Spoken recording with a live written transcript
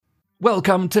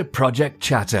Welcome to Project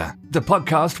Chatter, the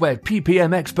podcast where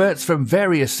PPM experts from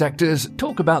various sectors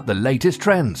talk about the latest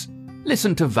trends.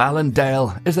 Listen to Val and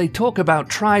Dale as they talk about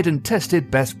tried and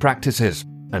tested best practices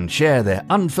and share their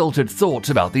unfiltered thoughts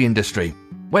about the industry.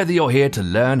 Whether you're here to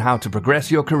learn how to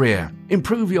progress your career,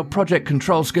 improve your project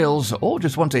control skills, or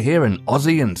just want to hear an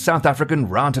Aussie and South African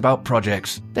rant about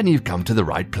projects, then you've come to the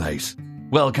right place.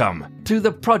 Welcome to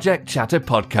the Project Chatter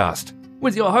podcast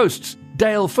with your hosts,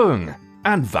 Dale Fung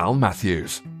and Val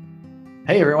Matthews.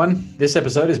 Hey everyone, this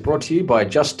episode is brought to you by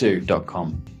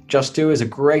JustDo.com. JustDo is a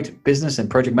great business and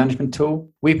project management tool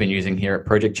we've been using here at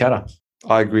Project Chatter.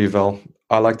 I agree, Val.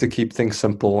 I like to keep things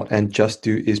simple, and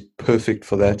JustDo is perfect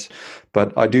for that.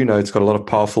 But I do know it's got a lot of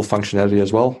powerful functionality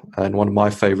as well. And one of my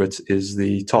favorites is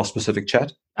the task-specific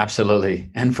chat.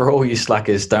 Absolutely. And for all you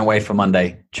slackers, don't wait for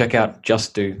Monday. Check out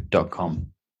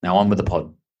JustDo.com. Now on with the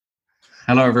pod.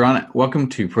 Hello, everyone. Welcome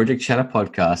to Project Chatter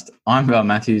Podcast. I'm Val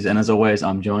Matthews, and as always,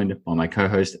 I'm joined by my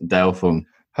co-host, Dale Fung.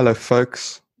 Hello,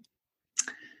 folks.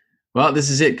 Well,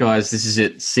 this is it, guys. This is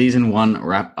it. Season 1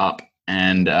 wrap up.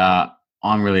 And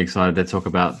I'm really excited to talk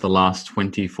about the last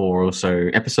 24 or so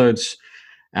episodes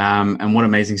and what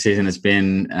amazing season it's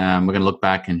been. We're going to look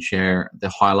back and share the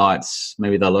highlights,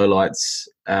 maybe the lowlights,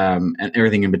 and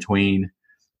everything in between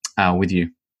with you.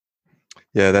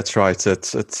 Yeah, that's right.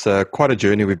 It's quite a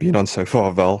journey we've been on so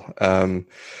far, Val.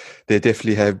 There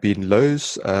definitely have been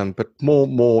lows, but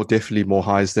definitely more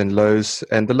highs than lows.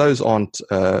 And the lows aren't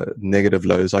negative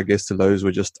lows. I guess the lows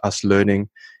were just us learning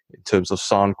in terms of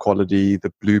sound quality,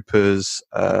 the bloopers,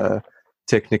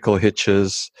 technical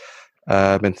hitches,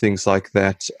 and things like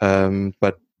that.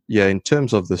 But yeah, in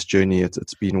terms of this journey,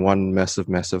 it's been one massive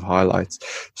highlight.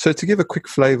 So to give a quick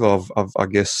flavor of I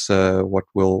guess, what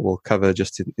we'll cover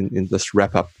just in this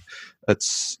wrap up,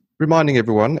 it's reminding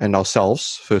everyone and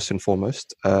ourselves, first and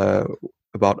foremost,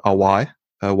 about our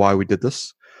why we did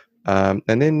this. And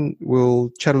then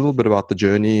we'll chat a little bit about the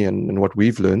journey and what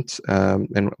we've learned,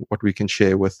 and what we can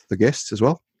share with the guests as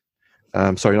well.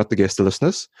 Sorry, not the guests, the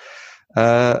listeners.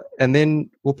 And then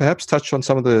we'll perhaps touch on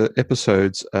some of the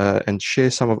episodes and share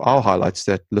some of our highlights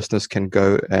that listeners can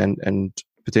go and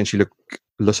potentially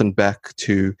listen back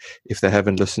to if they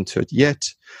haven't listened to it yet.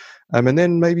 And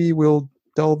then maybe we'll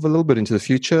delve a little bit into the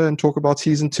future and talk about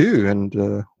season 2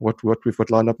 and what we've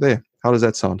got lined up there. How does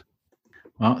that sound?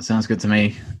 Well, it sounds good to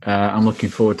me. I'm looking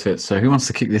forward to it. So who wants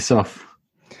to kick this off?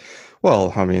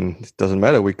 Well, I mean, it doesn't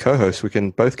matter. We co-host. We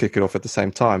can both kick it off at the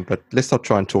same time, but let's not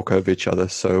try and talk over each other.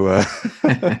 So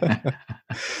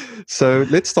so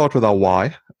let's start with our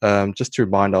why, just to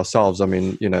remind ourselves. I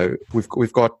mean,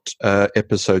 we've got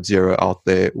episode 0 out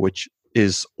there, which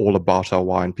is all about our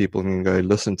why, and people can go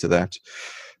listen to that.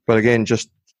 But again, just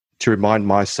to remind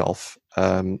myself,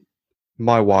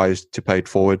 my why is to pay it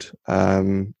forward.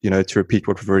 To repeat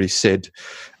what we've already said,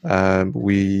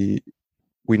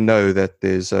 we know that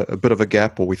there's a bit of a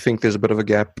gap, or we think there's a bit of a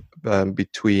gap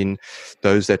between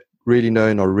those that really know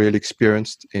and are really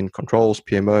experienced in controls,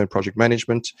 PMO, and project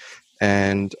management,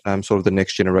 and sort of the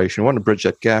next generation. We want to bridge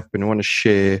that gap, and we want to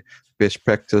share best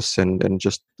practice and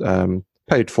just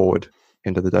pay it forward.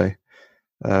 End of the day,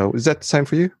 is that the same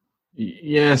for you?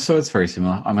 Yeah, so it's very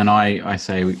similar. I mean, I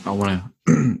say I want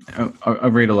to. I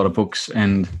read a lot of books,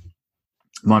 and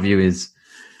my view is,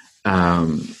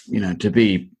 to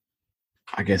be,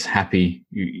 I guess, happy,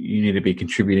 you need to be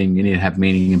contributing, you need to have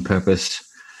meaning and purpose.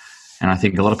 And I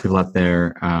think a lot of people out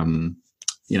there,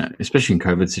 especially in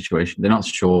COVID situation, they're not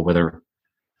sure whether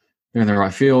they're in the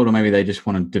right field, or maybe they just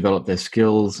want to develop their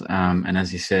skills. And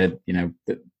as you said,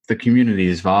 the community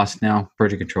is vast now.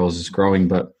 Project Controls is growing,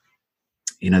 but,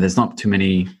 there's not too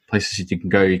many places you can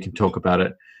go. You can talk about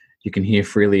it. You can hear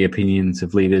freely opinions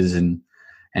of leaders and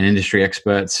industry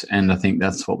experts. And I think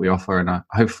that's what we offer. And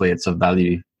hopefully it's of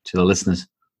value to the listeners.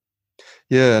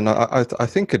 Yeah, and I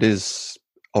think it is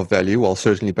of value, well,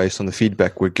 certainly based on the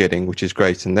feedback we're getting, which is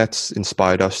great. And that's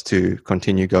inspired us to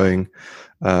continue going.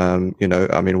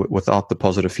 Without the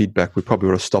positive feedback, we probably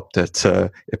would have stopped at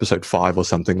episode 5 or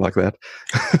something like that.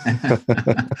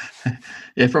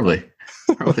 Yeah, probably.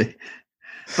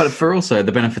 But for also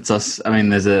the benefits us, I mean,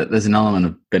 there's an element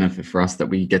of benefit for us that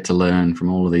we get to learn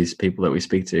from all of these people that we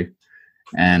speak to.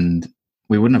 And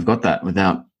we wouldn't have got that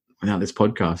without this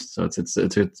podcast. So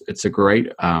it's a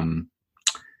great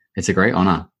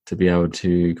honor to be able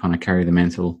to kind of carry the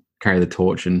mantle, carry the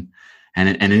torch, and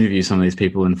interview some of these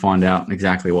people and find out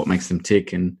exactly what makes them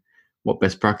tick and what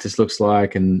best practice looks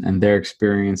like and their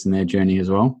experience and their journey as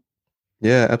well.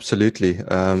 Yeah, absolutely.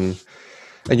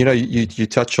 And you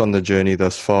touch on the journey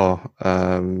thus far,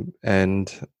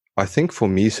 and I think for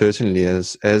me certainly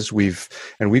as we've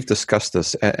discussed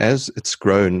this, as it's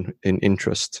grown in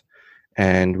interest,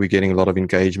 and we're getting a lot of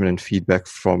engagement and feedback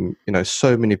from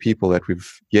so many people that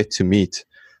we've yet to meet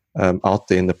out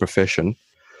there in the profession.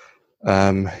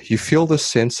 You feel this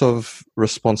sense of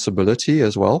responsibility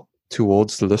as well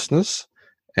towards the listeners,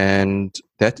 and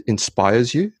that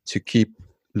inspires you to keep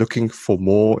looking for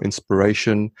more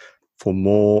inspiration, for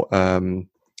more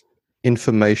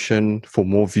information, for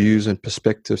more views and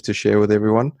perspectives to share with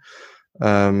everyone.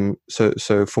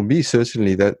 So for me,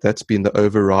 certainly that's been the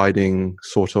overriding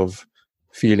sort of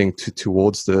feeling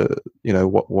towards the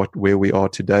where we are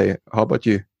today. How about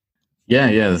you?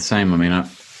 Yeah, the same. I mean,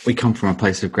 we come from a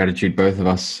place of gratitude, both of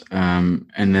us, and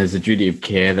there's a duty of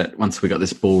care that once we got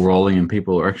this ball rolling and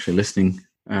people are actually listening,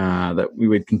 that we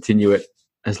would continue it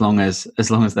as long as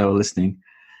they were listening,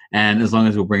 and as long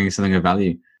as we're bringing something of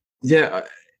value. Yeah,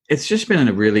 it's just been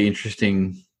a really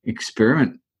interesting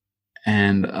experiment,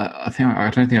 and I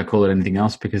don't think I call it anything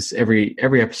else, because every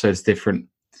episode is different.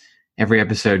 Every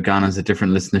episode garners a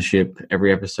different listenership.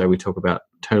 Every episode we talk about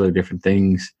totally different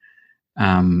things.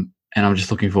 And I'm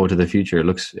just looking forward to the future. It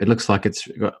looks like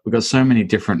we've got so many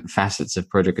different facets of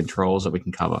project controls that we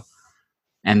can cover.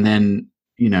 And then,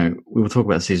 we will talk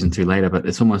about season 2 later, but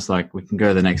it's almost like we can go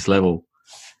to the next level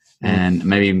and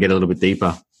maybe even get a little bit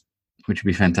deeper, which would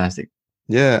be fantastic.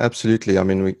 Yeah, absolutely. I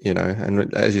mean,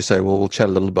 and as you say, we'll chat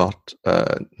a little about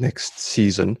next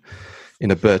season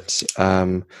in a bit.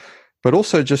 But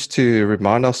also just to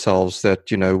remind ourselves that,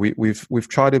 we've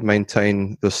tried to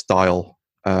maintain the style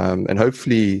and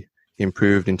hopefully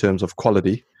improved in terms of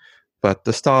quality, but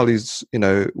the style is,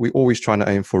 we're always trying to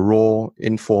aim for raw,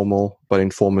 informal, but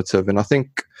informative, and I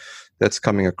think that's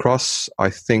coming across. I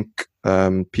think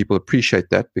people appreciate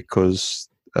that because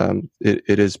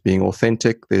it is being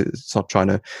authentic. It's not trying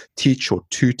to teach or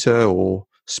tutor or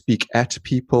speak at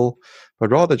people, but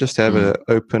rather just have an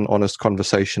open, honest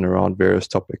conversation around various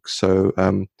topics. So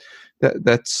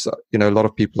that's a lot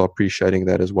of people are appreciating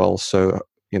that as well. So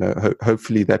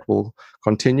hopefully that will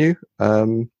continue.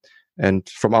 And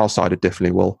from our side, it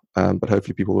definitely will. But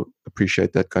hopefully people will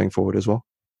appreciate that going forward as well.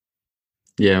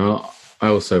 Yeah, well, I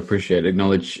also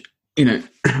acknowledge,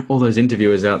 all those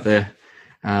interviewers out there.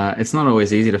 It's not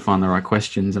always easy to find the right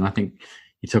questions. And I think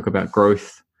you talk about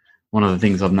growth. One of the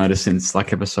things I've noticed since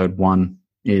like episode 1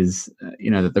 is,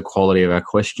 that the quality of our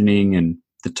questioning and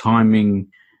the timing,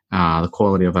 the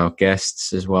quality of our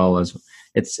guests, as well as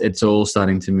it's all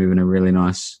starting to move in a really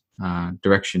nice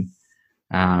direction.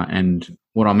 And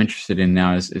what I'm interested in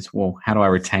now is, well, how do I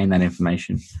retain that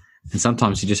information? And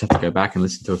sometimes you just have to go back and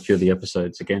listen to a few of the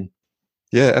episodes again.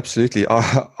 Yeah, absolutely.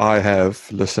 I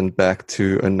have listened back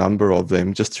to a number of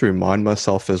them just to remind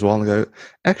myself as well and go,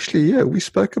 actually, yeah, we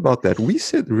spoke about that. We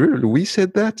said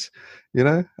that,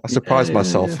 I surprised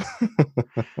myself.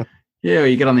 Yeah,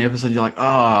 you get on the episode, you're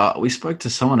like, we spoke to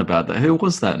someone about that. Who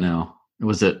was that now?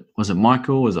 Was it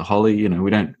Michael? Was it Holly? We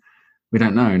don't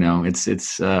know now. It's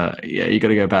you got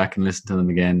to go back and listen to them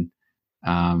again.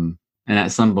 And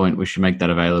at some point we should make that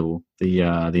available,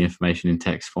 the information in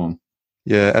text form.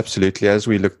 Yeah, absolutely. As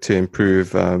we look to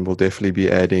improve, we'll definitely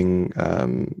be adding,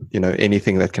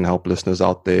 anything that can help listeners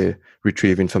out there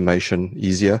retrieve information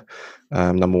easier.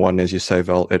 Number one, as you say,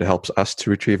 Val, it helps us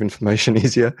to retrieve information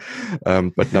easier.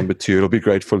 But number two, it'll be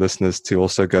great for listeners to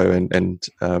also go and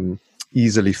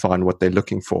easily find what they're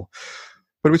looking for.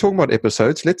 But we're talking about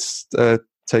episodes. Let's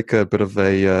take a bit of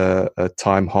a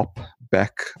time hop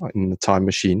back in the time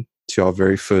machine to our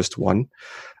very first one.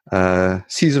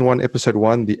 Season 1, episode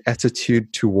 1, the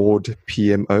attitude toward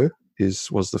PMO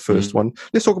was the first one.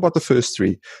 Let's talk about the first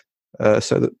 3.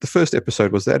 So the first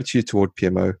episode was the attitude toward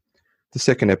PMO. The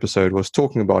second episode was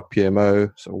talking about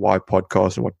PMO, so why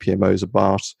podcast and what PMO is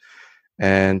about.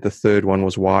 And the third one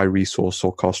was why resource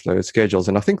or cost load schedules.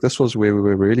 And I think this was where we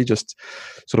were really just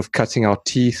sort of cutting our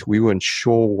teeth. We weren't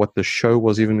sure what the show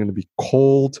was even going to be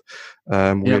called.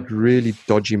 We had really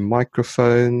dodgy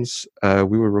microphones.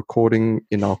 We were recording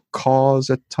in our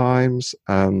cars at times.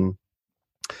 And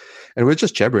we were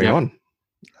just jabbering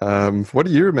on. What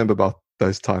do you remember about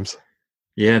those times?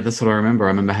 Yeah, that's what I remember. I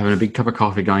remember having a big cup of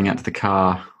coffee, going out to the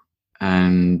car,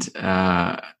 and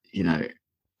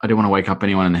I didn't want to wake up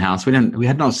anyone in the house. We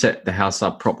had not set the house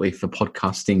up properly for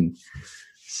podcasting.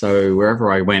 So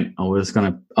wherever I went, I was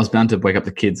bound to wake up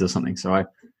the kids or something. So I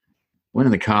went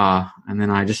in the car, and then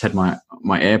I just had my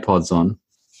AirPods on.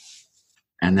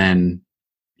 And then,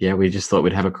 we just thought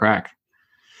we'd have a crack.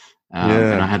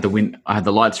 And I had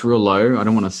the lights real low. I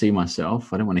didn't want to see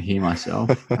myself. I didn't want to hear myself.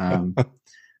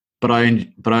 But I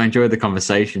enjoyed the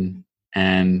conversation,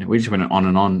 and we just went on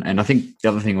and on. And I think the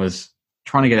other thing was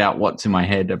trying to get out what's in my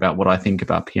head about what I think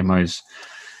about PMOs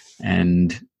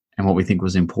and what we think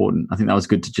was important. I think that was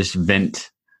good to just vent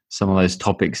some of those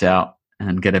topics out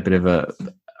and get a bit of a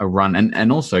run,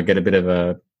 and also get a bit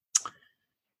of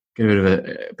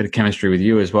chemistry with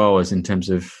you as well, as in terms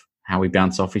of how we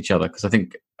bounce off each other. Because I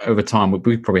think over time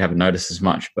we probably haven't noticed as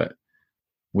much, but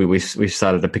we've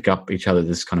started to pick up each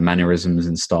other's kind of mannerisms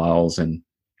and styles and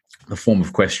the form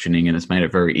of questioning, and it's made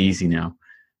it very easy now.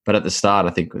 But at the start, I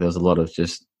think there was a lot of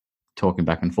just talking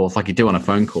back and forth like you do on a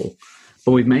phone call.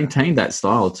 But we've maintained that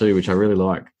style too, which I really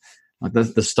like. Like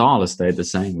the style has stayed the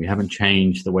same. We haven't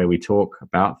changed the way we talk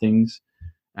about things.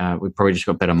 We've probably just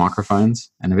got better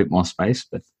microphones and a bit more space,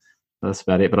 but that's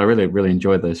about it. But I really, really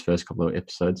enjoyed those first couple of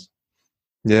episodes.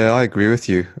 Yeah, I agree with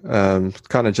you.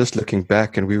 Kind of just looking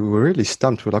back, and we were really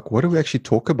stumped. We're like, what do we actually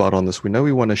talk about on this? We know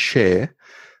we want to share,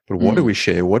 but what do we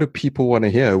share? What do people want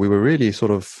to hear? We were really sort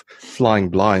of flying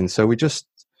blind. So we just,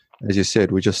 as you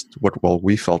said, we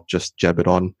felt just jabbered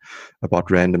on about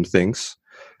random things.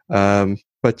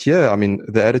 But yeah, I mean,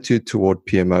 the attitude toward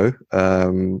PMO,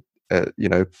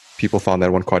 people found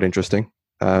that one quite interesting,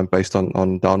 based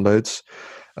on downloads.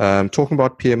 Talking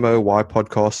about PMO, why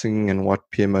podcasting and what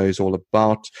PMO is all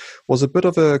about, was a bit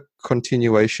of a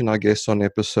continuation, I guess, on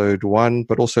episode 1,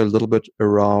 but also a little bit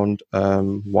around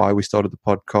why we started the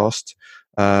podcast.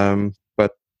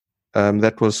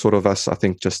 That was sort of us, I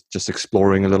think, just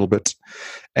exploring a little bit.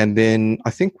 And then I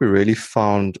think we really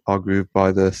found our groove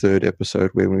by the 3rd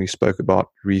episode, when we spoke about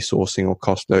resourcing or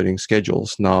cost loading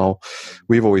schedules. Now,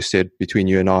 we've always said, between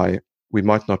you and I, we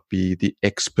might not be the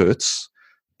experts,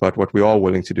 but what we are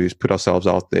willing to do is put ourselves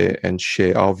out there and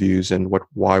share our views and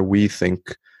why we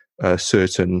think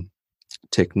certain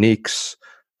techniques,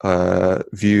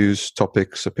 views,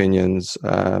 topics, opinions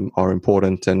are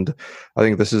important. And I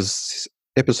think this is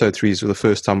episode 3 is the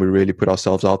first time we really put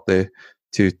ourselves out there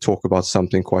to talk about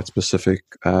something quite specific,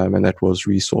 and that was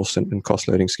resource and cost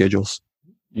loading schedules.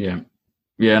 Yeah,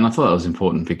 and I thought that was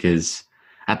important because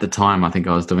at the time I think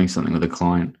I was doing something with a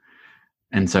client,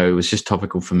 and so it was just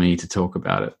topical for me to talk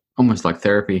about it, almost like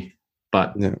therapy.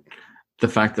 But the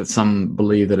fact that some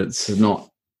believe that it's not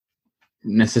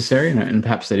necessary, and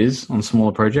perhaps it is on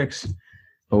smaller projects,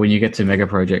 but when you get to mega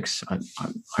projects,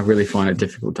 I really find it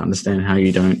difficult to understand how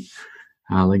you don't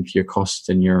link your costs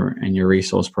and your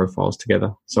resource profiles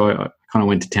together. So I kind of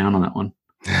went to town on that one.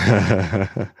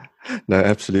 No,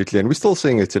 absolutely. And we're still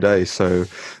seeing it today. So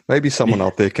maybe someone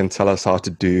out there can tell us how to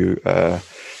do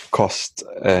cost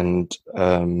and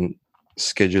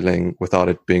scheduling without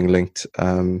it being linked.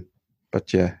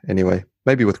 But yeah, anyway,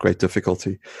 maybe with great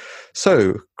difficulty.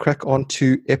 So crack on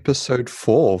to episode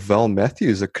 4, Val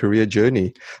Matthews, A Career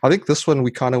Journey. I think this one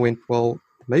we kind of went, well,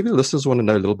 maybe the listeners want to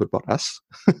know a little bit about us.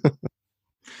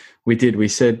 We did. We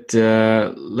said,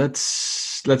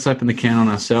 let's open the can on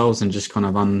ourselves and just kind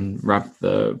of unwrap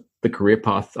the career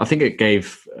path. I think it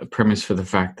gave a premise for the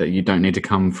fact that you don't need to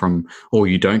come from, or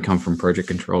you don't come from project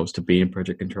controls to be in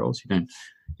project controls. You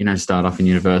don't start off in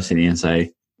university and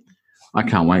say, I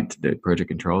can't wait to do project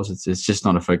controls. It's just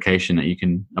not a vocation that you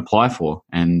can apply for.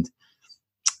 And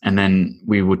then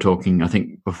we were talking, I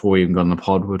think before we even got on the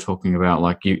pod, we were talking about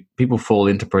like people fall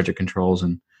into project controls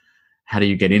and how do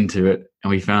you get into it?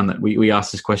 And we found that we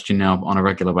ask this question now on a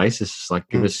regular basis. It's like,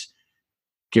 give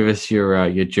us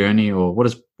your journey, or what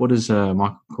does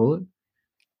Michael call it?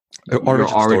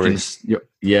 Origin story.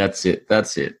 Yeah, that's it.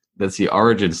 That's the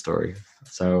origin story.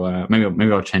 So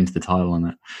maybe I'll change the title on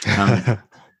that.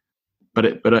 But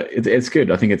it's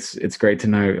good. I think it's great to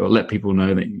know, or let people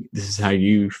know that this is how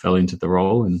you fell into the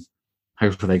role, and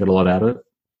hopefully they got a lot out of it.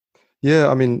 Yeah,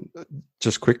 I mean,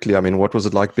 just quickly, what was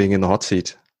it like being in the hot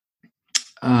seat?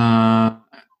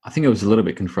 I think it was a little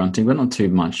bit confronting, but not too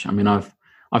much.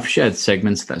 I've shared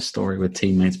segments of that story with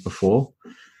teammates before.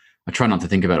 I try not to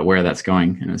think about where that's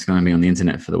going, and it's going to be on the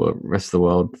internet for the rest of the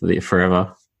world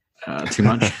forever. Too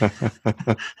much.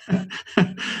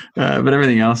 But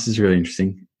everything else is really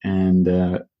interesting, and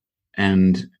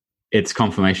it's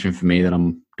confirmation for me that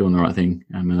I'm doing the right thing.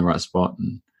 I'm in the right spot,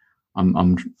 and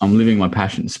I'm living my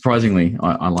passion. Surprisingly,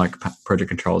 I like project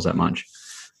controls that much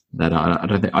that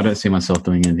I don't see myself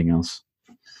doing anything else.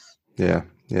 Yeah,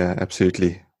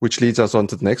 absolutely. Which leads us on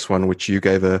to the next one, which you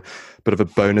gave a bit of a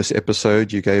bonus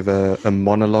episode. You gave a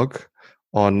monologue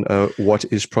on what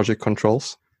is project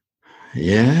controls.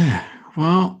 Yeah.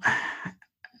 Well,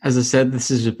 as I said, this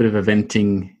is a bit of a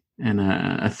venting and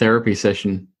a therapy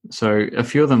session. So a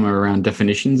few of them are around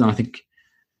definitions. And I think,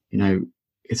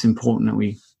 it's important that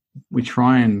we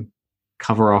try and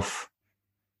cover off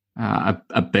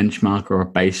a benchmark or a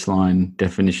baseline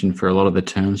definition for a lot of the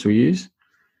terms we use.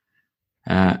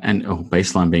 And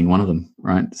baseline being one of them,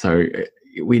 right? So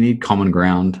we need common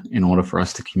ground in order for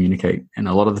us to communicate. And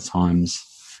a lot of the times,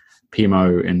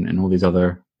 PMO and all these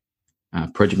other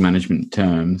project management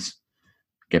terms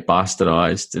get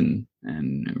bastardized and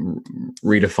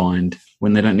redefined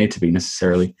when they don't need to be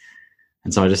necessarily.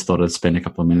 And so I just thought I'd spend a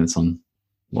couple of minutes on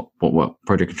what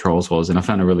project controls was, and I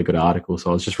found a really good article. So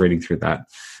I was just reading through that,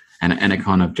 and it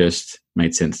kind of just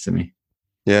made sense to me.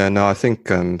 Yeah, no, I think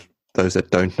those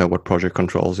that don't know what project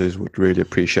controls is would really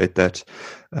appreciate that.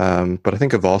 But I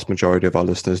think a vast majority of our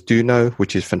listeners do know,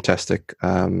 which is fantastic,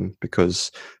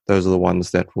 because those are the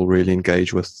ones that will really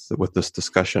engage with this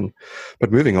discussion.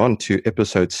 But moving on to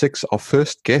episode 6, our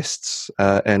first guests,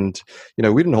 and we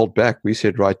didn't hold back. We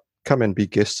said, right, come and be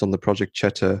guests on the Project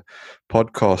Chatter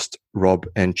podcast, Rob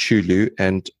and Chulu.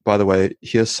 And by the way,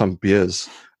 here's some beers.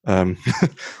 Do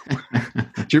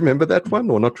you remember that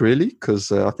one or not really?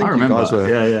 Because I think you guys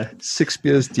were 6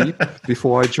 beers deep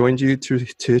before I joined you to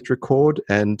hit record,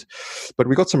 but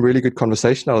we got some really good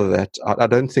conversation out of that. I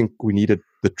don't think we needed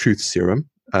the truth serum,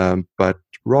 but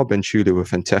Rob and Chulu were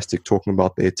fantastic, talking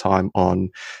about their time on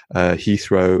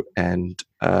Heathrow and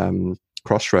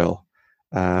Crossrail.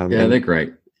 They're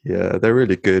great. Yeah, they're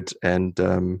really good. And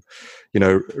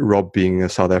Rob being a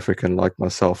South African like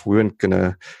myself, we weren't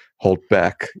gonna hold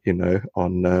back,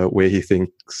 on where he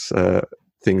thinks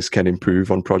things can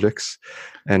improve on projects.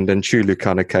 And then Chulu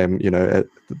kind of came,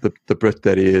 the Brit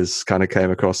that he is, kind of came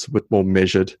across a bit more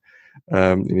measured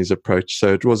in his approach.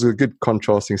 So it was a good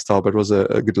contrasting style, but it was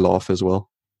a good laugh as well.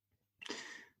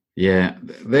 Yeah,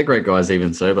 they're great guys,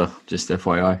 even sober, just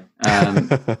FYI.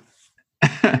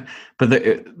 But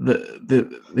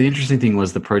the interesting thing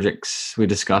was the projects we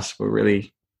discussed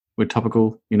were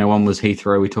topical. One was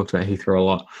Heathrow. We talked about Heathrow a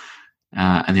lot.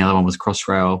 And the other one was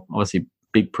Crossrail. Obviously,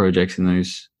 big projects in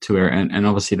those two areas. And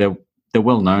obviously, they're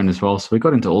well known as well. So we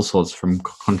got into all sorts, from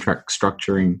contract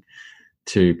structuring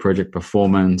to project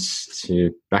performance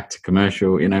to back to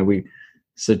commercial.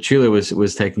 So Chula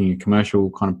was taking a commercial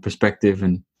kind of perspective,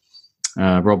 and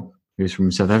Rob, who's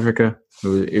from South Africa,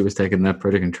 he was taking that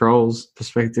project controls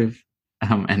perspective.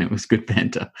 And it was good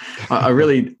banter. I'm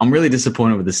really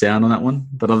disappointed with the sound on that one,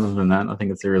 but other than that, I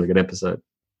think it's a really good episode.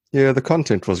 Yeah, the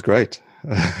content was great.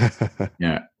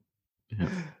 Yeah.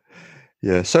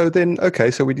 So then,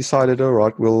 so we decided, all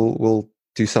right, we'll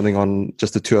do something on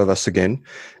just the two of us again,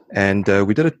 and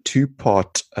we did a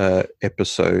 2-part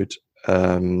episode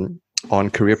on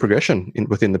career progression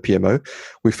within the PMO.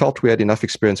 We felt we had enough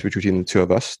experience between the two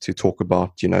of us to talk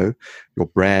about, your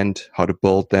brand, how to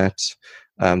build that.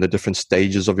 The different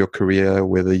stages of your career,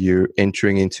 whether you're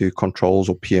entering into controls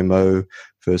or PMO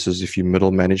versus if you're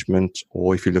middle management,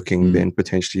 or if you're looking then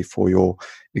potentially for your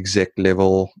exec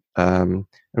level. And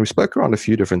we spoke around a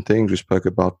few different things. We spoke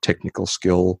about technical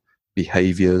skill,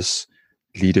 behaviors,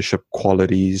 leadership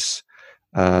qualities.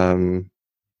 And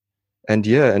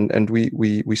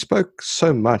we spoke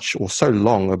so much or so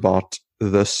long about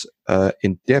this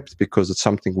in depth because it's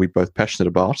something we're both passionate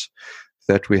about,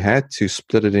 that we had to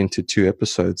split it into 2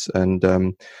 episodes. And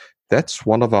that's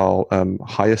one of our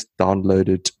highest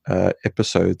downloaded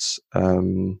episodes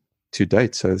to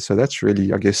date. So that's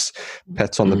really, I guess,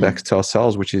 pats on the back to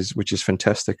ourselves, which is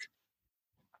fantastic.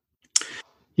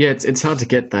 Yeah, it's hard to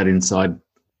get that inside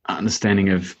understanding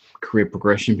of career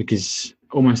progression, because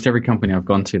almost every company I've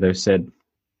gone to, they've said,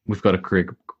 we've got a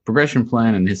career progression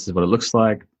plan and this is what it looks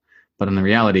like. But in the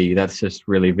reality, that's just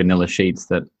really vanilla sheets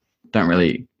that don't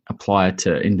really apply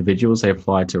to individuals. They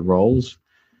apply to roles.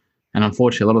 And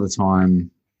unfortunately, a lot of the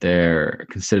time, they're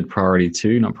considered priority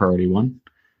 2, not priority 1.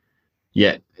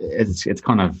 Yet it's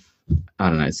kind of, I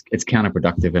don't know, it's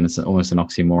counterproductive, and it's almost an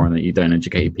oxymoron that you don't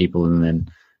educate your people, and then,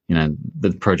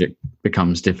 the project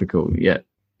becomes difficult. Yet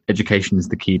education is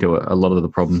the key to a lot of the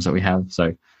problems that we have.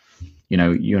 So,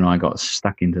 you and I got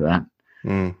stuck into that.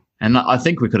 And I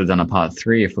think we could have done a part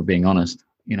 3 if we're being honest,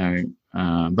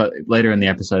 but later in the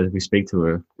episode, we speak to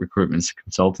a recruitment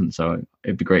consultant. So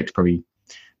it'd be great to probably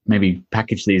maybe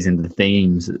package these into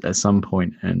themes at some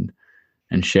point and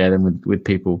share them with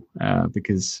people,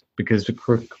 because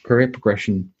the career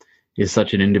progression is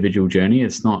such an individual journey.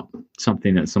 It's not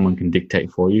something that someone can dictate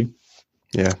for you.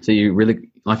 Yeah. So you really,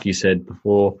 like you said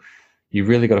before, you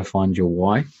really got to find your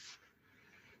why.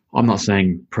 I'm not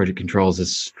saying project controls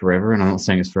is forever, and I'm not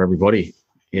saying it's for everybody.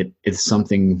 It's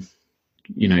something,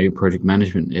 your project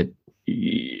management,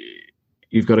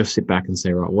 you've got to sit back and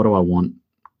say, right, what do I want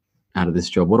out of this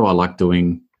job? What do I like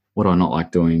doing? What do I not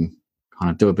like doing?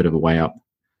 Kind of do a bit of a weigh up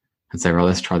and say, right,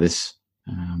 let's try this.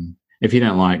 If you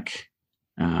don't like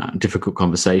difficult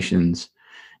conversations,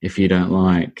 if you don't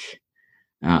like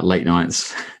late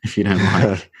nights, if you don't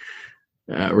like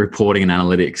reporting and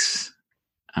analytics,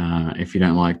 if you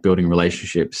don't like building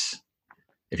relationships,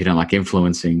 if you don't like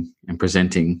influencing and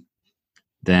presenting,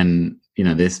 then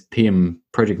this PM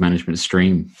project management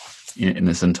stream in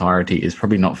its entirety is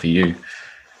probably not for you.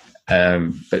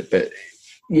 But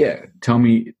yeah, tell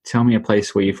me a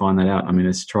place where you find that out. I mean,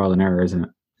 it's trial and error, isn't it?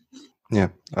 Yeah,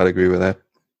 I'd agree with that.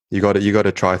 You got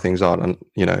to try things out, and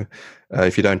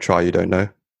if you don't try, you don't know.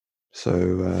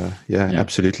 So yeah,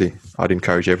 absolutely, I'd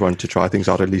encourage everyone to try things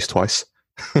out at least twice.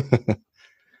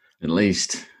 At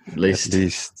least.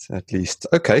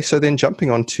 Okay, so then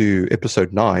jumping on to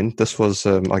episode 9, this was,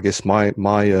 I guess, my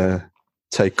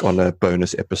take on a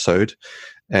bonus episode,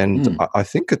 and I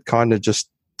think it kind of just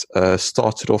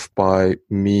started off by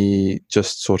me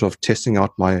just sort of testing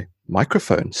out my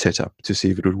microphone setup to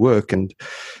see if it would work, and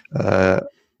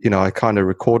I kind of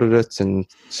recorded it and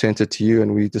sent it to you,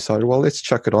 and we decided, well, let's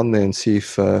chuck it on there and see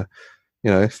if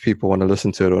people want to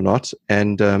listen to it or not.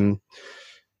 And the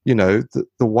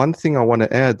one thing I want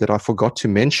to add that I forgot to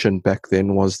mention back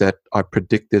then was that I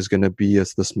predict there's going to be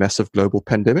this massive global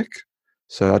pandemic.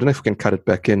 So I don't know if we can cut it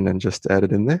back in and just add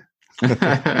it in there.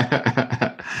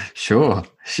 Sure.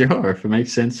 If it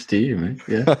makes sense to you, mate.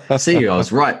 Yeah. See, I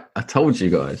was right. I told you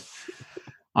guys.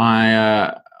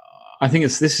 I think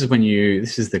this is when you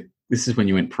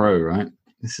went pro, right?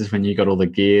 This is when you got all the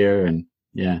gear, and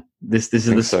this is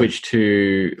the switch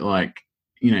to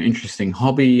interesting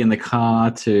hobby in the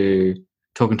car, to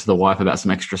talking to the wife about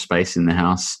some extra space in the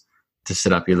house to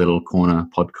set up your little corner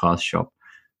podcast shop.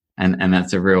 And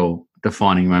that's a real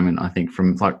defining moment, I think,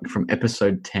 from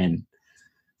episode 10,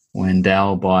 when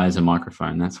Dale buys a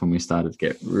microphone. That's when we started to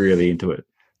get really into it.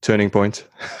 Turning point.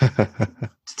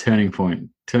 Turning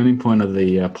point of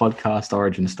the podcast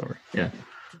origin story. Yeah.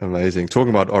 Amazing.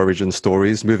 Talking about origin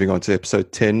stories, moving on to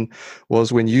episode 10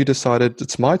 was when you decided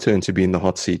it's my turn to be in the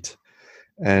hot seat.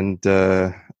 And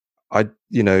you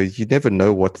never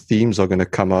know what themes are going to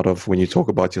come out of when you talk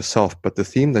about yourself. But the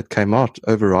theme that came out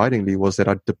overridingly was that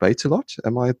I debate a lot.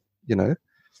 Am I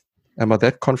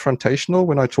that confrontational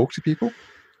when I talk to people?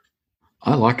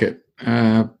 I like it.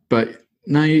 But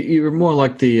no, you were more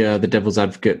like the devil's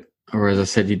advocate, or as I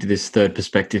said, you did this third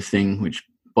perspective thing, which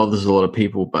bothers a lot of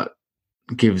people, but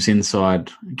gives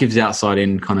outside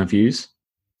in kind of views.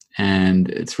 And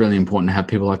it's really important to have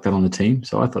people like that on the team.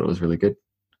 So I thought it was really good.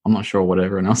 I'm not sure what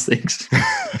everyone else thinks.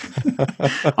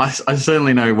 I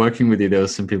certainly know working with you, there were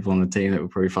some people on the team that were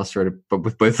probably frustrated, but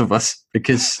with both of us,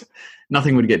 because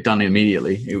nothing would get done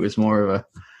immediately. It was more of a,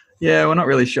 we're not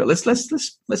really sure. Let's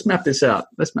map this out.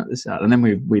 And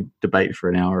then we debate for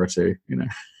an hour or two,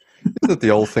 Isn't it the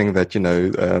old thing that,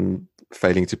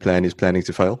 failing to plan is planning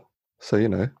to fail? So,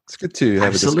 it's good to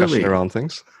have a discussion around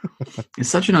things. It's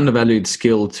such an undervalued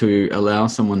skill to allow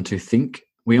someone to think.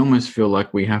 We almost feel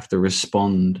like we have to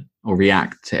respond or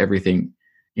react to everything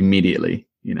immediately,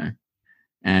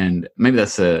 and maybe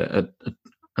that's a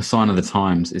sign of the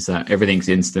times, is that everything's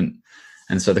instant.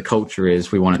 And so the culture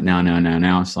is we want it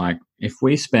now. It's like, if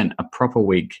we spent a proper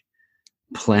week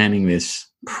planning this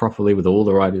properly with all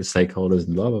the right stakeholders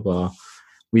and blah, blah, blah,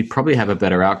 we'd probably have a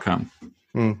better outcome.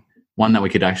 One that we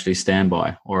could actually stand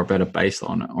by, or a better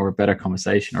baseline, or a better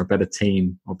conversation, or a better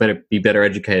team, or be better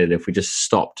educated if we just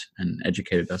stopped and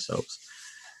educated ourselves.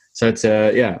 So it's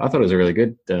I thought it was a really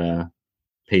good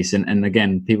piece. And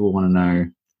again, people want to know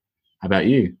about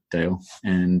you, Dale,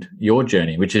 and your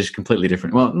journey, which is completely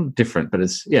different. Well, not different, but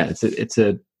it's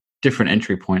a different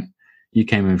entry point. You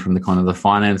came in from the kind of the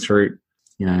finance route,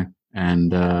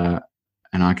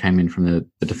 and I came in from the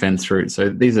defense route. So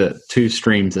these are two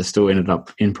streams that still ended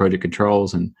up in project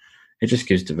controls, and it just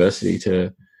gives diversity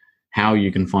to how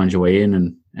you can find your way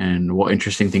in, and what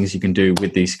interesting things you can do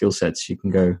with these skill sets. You can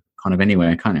go kind of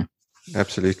anywhere, can't you?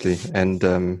 Absolutely. And,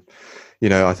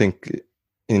 I think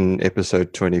in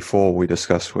episode 24, we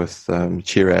discussed with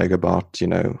Chirag about,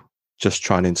 just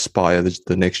trying to inspire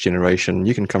the next generation.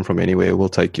 You can come from anywhere. We'll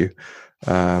take you.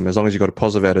 As long as you've got a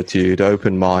positive attitude,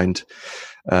 open mind,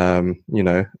 we're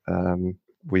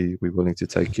willing to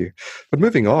take you. But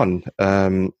moving on,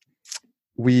 I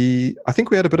think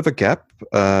we had a bit of a gap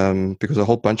because a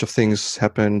whole bunch of things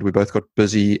happened. We both got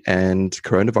busy, and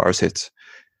coronavirus hit,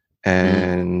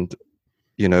 and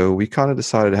we kind of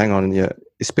decided, hang on,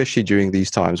 especially during these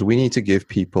times, we need to give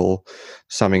people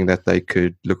something that they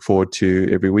could look forward to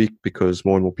every week, because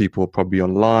more and more people are probably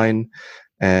online,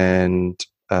 and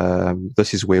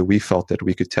this is where we felt that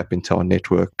we could tap into our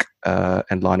network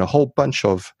and line a whole bunch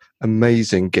of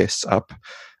amazing guests up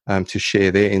to share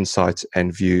their insights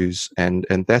and views. And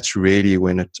that's really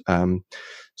when it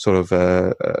sort of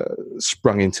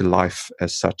sprung into life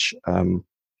as such.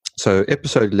 So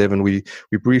episode 11, we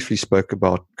briefly spoke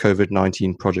about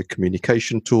COVID-19 project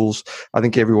communication tools. I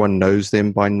think everyone knows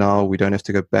them by now. We don't have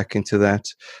to go back into that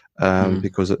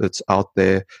because it's out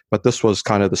there. But this was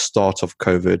kind of the start of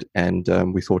COVID,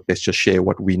 and we thought let's just share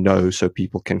what we know so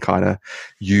people can kind of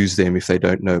use them if they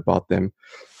don't know about them.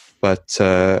 But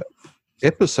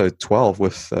episode 12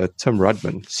 with Tim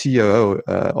Rudman, COO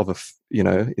of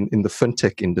in the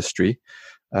fintech industry.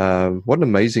 What an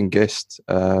amazing guest.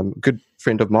 Good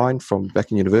friend of mine from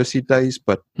back in university days,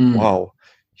 but wow,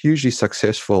 hugely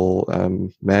successful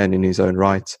man in his own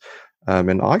right.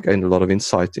 And I gained a lot of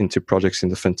insight into projects in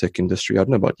the fintech industry. I don't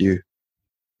know about you.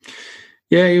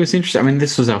 Yeah, it was interesting. I mean,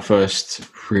 this was our first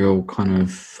real kind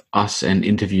of us and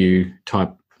interview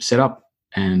type setup,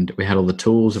 and we had all the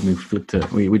tools, and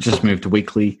we just moved to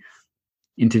weekly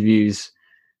interviews.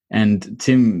 And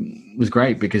Tim was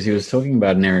great because he was talking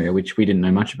about an area which we didn't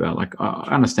know much about. Like, I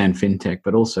understand fintech,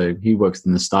 but also he works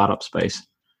in the startup space,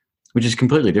 which is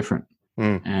completely different.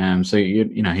 So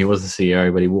he was the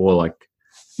CEO, but he wore like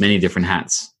many different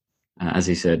hats, as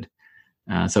he said.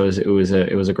 So it was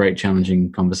a great,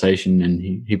 challenging conversation, and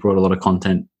he brought a lot of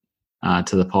content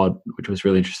to the pod, which was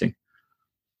really interesting.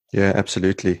 Yeah,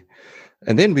 absolutely.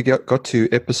 And then we got to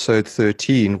episode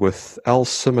 13 with Al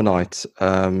Simonite.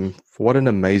 What an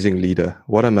amazing leader.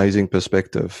 What amazing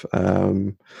perspective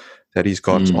that he's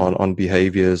got on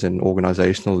behaviors and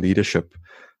organizational leadership.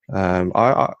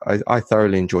 I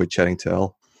thoroughly enjoyed chatting to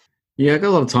Al. Yeah, I got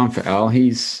a lot of time for Al.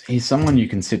 He's someone you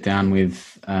can sit down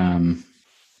with and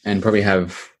probably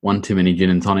have one too many gin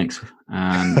and tonics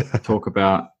and talk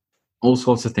about all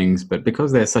sorts of things. But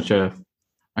because they're such a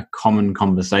common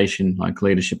conversation like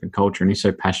leadership and culture, and he's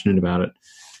so passionate about it,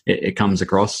 it comes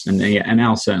across. And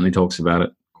Al certainly talks about it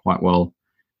quite well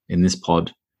in this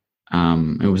pod.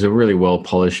 It was a really well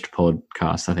polished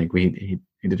podcast. I think he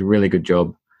did a really good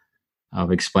job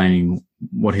of explaining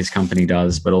what his company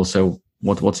does, but also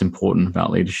what's important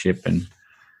about leadership, and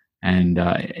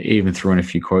even threw in a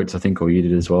few quotes, I think, or you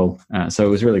did as well. So it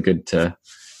was really good to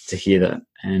hear that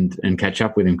and catch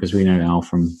up with him, because we know Al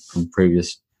from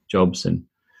previous jobs, and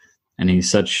he's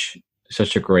such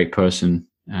a great person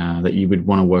that you would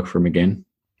want to work for him again.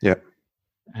 Yeah.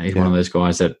 He's one of those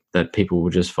guys that people will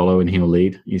just follow and he'll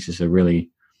lead. He's just a really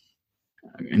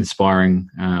inspiring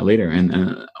leader,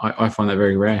 and I find that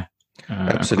very rare.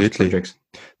 Absolutely.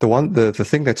 The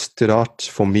thing that stood out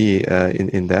for me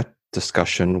in that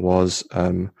discussion was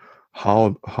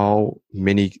how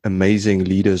many amazing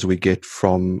leaders we get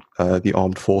from the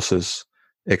armed forces,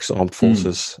 ex-armed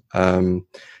forces.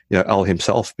 Al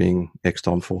himself being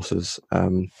ex-armed forces.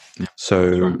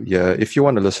 If you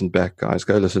want to listen back, guys,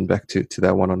 go listen back to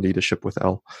that one on leadership with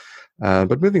Al.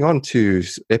 But moving on to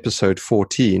episode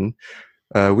 14,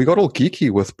 we got all geeky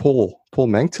with Paul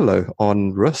Mangtelo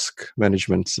on risk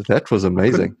management. That was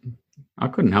amazing. I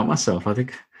couldn't help myself, I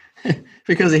think,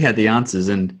 because he had the answers.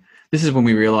 And this is when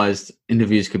we realized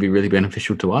interviews could be really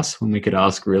beneficial to us, when we could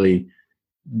ask really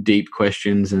deep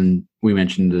questions. And we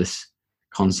mentioned this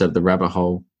concept, the rabbit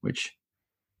hole, which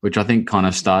I think kind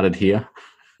of started here.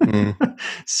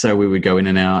 So we would go in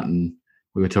and out, and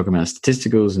we were talking about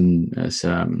statisticals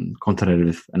and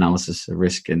quantitative analysis of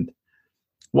risk. And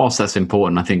whilst that's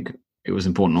important, I think it was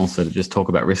important also to just talk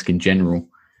about risk in general.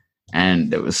 And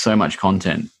there was so much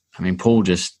content. I mean, Paul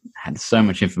just had so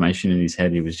much information in his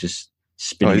head. He was just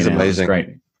spinning it out. Amazing. It was great.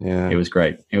 Yeah. It was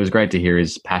great. It was great to hear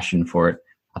his passion for it.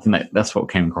 I think that's what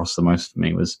came across the most for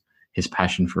me, was his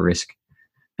passion for risk.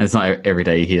 And it's not every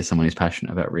day you hear someone who's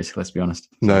passionate about risk, let's be honest.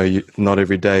 No, not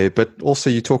every day. But also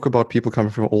you talk about people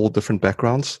coming from all different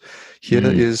backgrounds. Here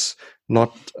is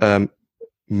not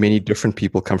many different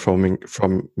people come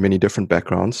from many different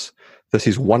backgrounds. This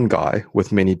is one guy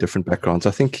with many different backgrounds.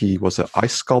 I think he was an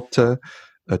ice sculptor,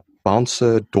 a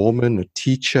bouncer, doorman, a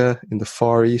teacher in the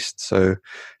Far East. So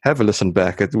have a listen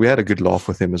back. We had a good laugh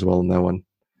with him as well, no one.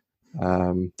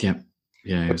 It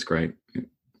was great.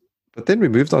 But then we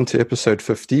moved on to episode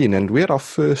 15, and we had our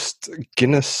first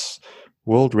Guinness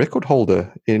World Record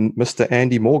holder in Mr.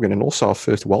 Andy Morgan, and also our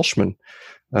first Welshman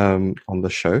on the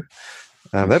show.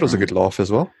 That was a good laugh as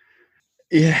well.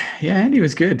 Yeah, Andy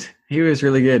was good. He was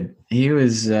really good. He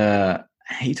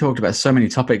talked about so many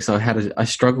topics. I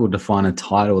struggled to find a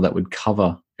title that would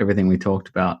cover everything we talked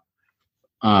about.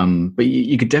 But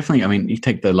you could definitely, I mean, you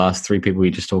take the last three people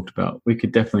we just talked about, we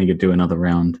could definitely do another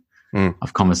round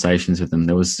of conversations with them.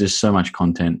 There was just so much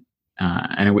content,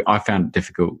 and I found it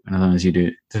difficult, and as long as you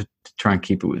do, to try and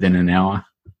keep it within an hour.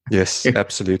 Yes,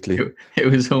 absolutely. It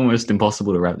was almost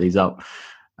impossible to wrap these up.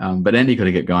 But Andy could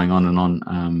have kept going on and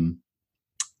on.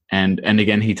 And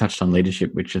again, he touched on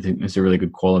leadership, which I think is a really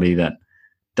good quality that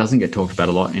doesn't get talked about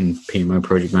a lot in PMO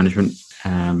project management,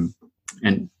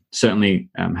 and certainly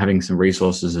having some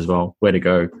resources as well. Where to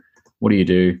go? What do you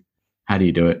do? How do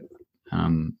you do it?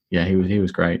 He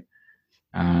was great.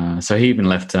 So he even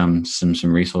left some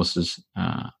resources.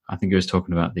 I think he was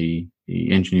talking about the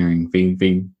engineering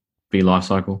V life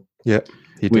cycle. Yeah,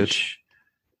 he did.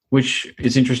 Which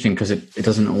is interesting because it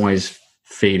doesn't always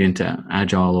feed into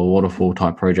agile or waterfall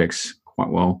type projects quite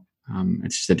well.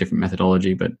 It's just a different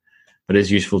methodology, but it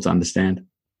is useful to understand.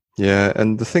 Yeah,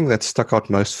 and the thing that stuck out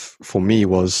most for me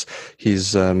was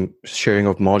his sharing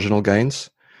of marginal gains.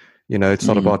 It's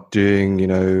not about doing,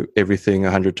 everything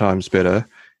 100 times better.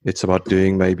 It's about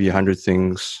doing maybe 100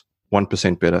 things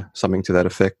 1% better, something to that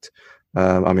effect.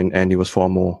 Andy was far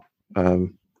more,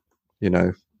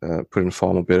 put in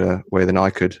far more better way than I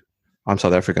could. I'm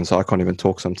South African, so I can't even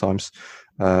talk sometimes.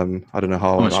 I don't know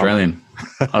how. I'm Australian.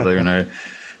 I don't even know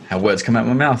how words come out of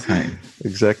my mouth, mate.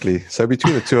 Exactly. So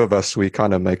between the two of us, we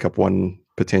kind of make up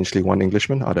potentially one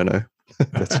Englishman. I don't know.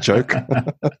 That's a joke.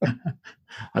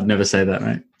 I'd never say that,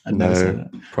 mate. Never say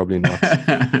that. Probably not.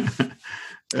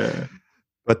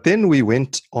 But then we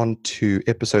went on to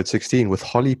episode 16 with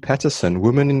Holly Patterson,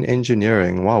 Women in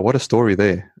Engineering. Wow, what a story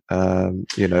there.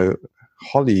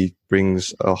 Holly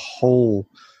brings a whole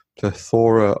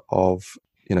plethora of,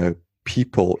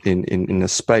 people in a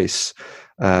space.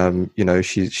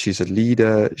 She's a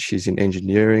leader, she's in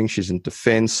engineering, she's in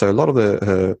defense. So a lot of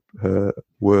her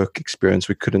work experience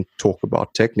we couldn't talk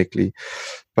about technically,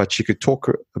 but she could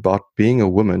talk about being a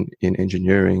woman in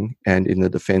engineering and in the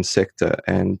defense sector,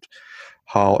 and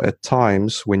how at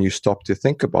times when you stop to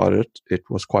think about it, it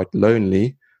was quite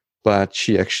lonely, but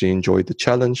she actually enjoyed the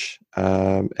challenge,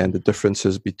 and the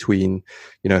differences between,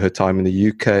 her time in the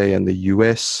UK and the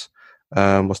US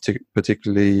was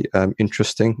particularly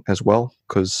interesting as well,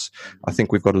 because I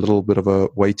think we've got a little bit of a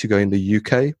way to go in the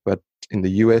UK, but in the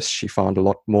US, she found a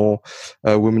lot more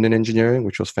women in engineering,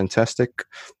 which was fantastic.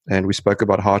 And we spoke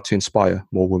about how to inspire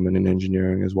more women in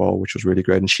engineering as well, which was really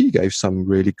great. And she gave some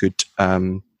really good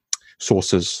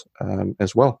sources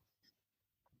as well.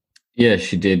 Yeah,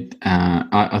 she did.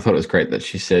 I thought it was great that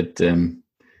she said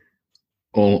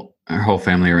all her whole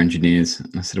family are engineers.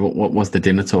 And I said, what was the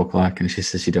dinner talk like? And she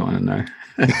says she don't want to know.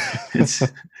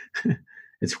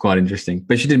 It's quite interesting.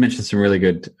 But she did mention some really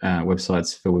good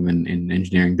websites for women in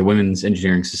engineering. The Women's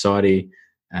Engineering Society,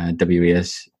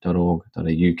 wes.org.uk.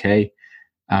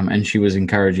 And she was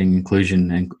encouraging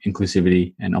inclusion and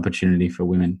inclusivity and opportunity for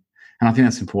women. And I think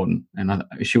that's important. And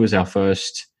she was our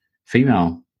first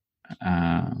female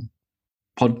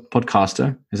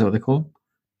podcaster. Is that what they call?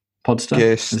 Podster?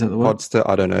 Yes, is that the word? Podster.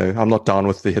 I don't know. I'm not down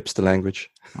with the hipster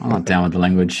language. I'm not down with the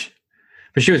language.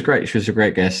 But she was great. She was a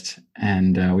great guest.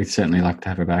 And we'd certainly like to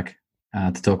have her back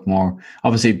to talk more.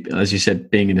 Obviously, as you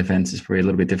said, being in defense is probably a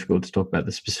little bit difficult to talk about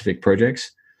the specific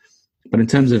projects. But in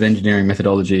terms of engineering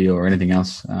methodology or anything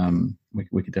else,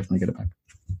 we could definitely get it back.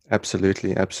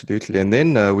 Absolutely. And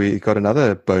then we got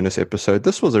another bonus episode.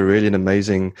 This was an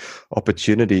amazing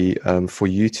opportunity for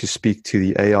you to speak to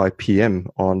the AI PM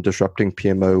on disrupting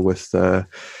PMO with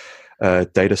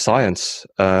data science.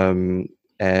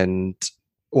 And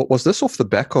was this off the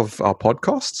back of our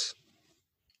podcasts?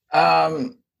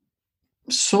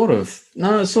 Sort of.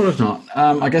 No, sort of not.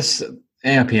 I guess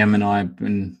AI PM and I have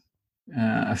been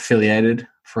affiliated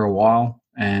for a while,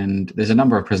 and there's a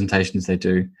number of presentations they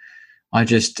do. I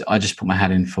just put my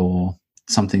hat in for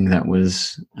something that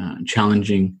was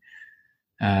challenging.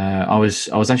 I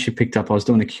was actually picked up. I was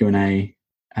doing a Q&A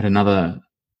at the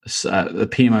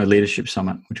PMO Leadership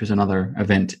Summit, which was another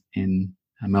event in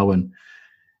Melbourne,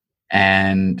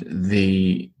 and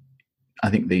I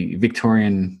think the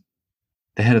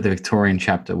head of the Victorian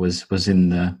chapter was in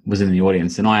the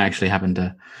audience, and I actually happened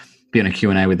to be on a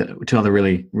Q&A with two other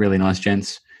really, really nice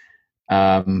gents.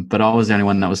 But I was the only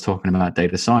one that was talking about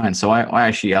data science. So I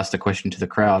actually asked a question to the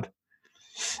crowd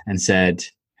and said,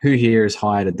 who here has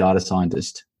hired a data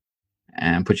scientist?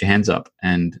 And put your hands up.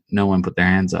 And no one put their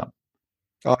hands up.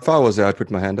 Oh, if I was there, I'd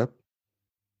put my hand up.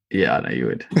 Yeah, I know you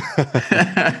would.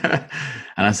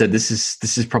 And I said, this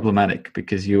is problematic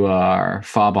because you are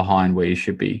far behind where you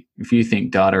should be. If you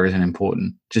think data isn't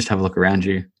important, just have a look around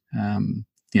you.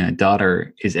 Data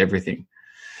is everything.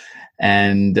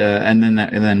 And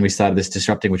then we started this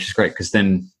disrupting, which is great because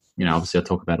then, obviously I'll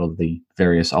talk about all the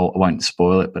various, I won't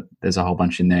spoil it, but there's a whole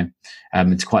bunch in there.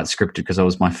 It's quite scripted because it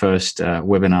was my first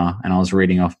webinar and I was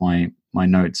reading off my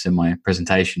notes and my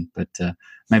presentation, but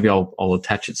maybe I'll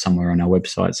attach it somewhere on our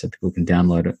website so people can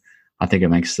download it. I think it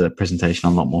makes the presentation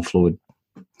a lot more fluid.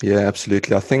 Yeah,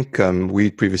 absolutely. I think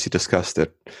we previously discussed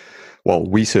that. Well,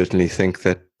 we certainly think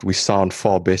that we sound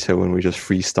far better when we're just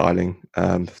freestyling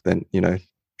than,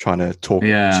 trying to talk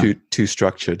too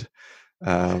structured.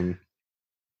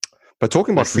 But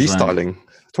talking about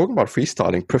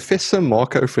freestyling, Professor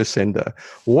Marco Fresenda,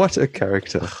 what a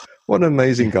character. What an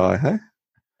amazing guy, huh?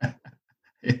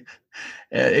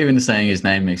 Even saying his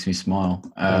name makes me smile.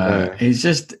 He's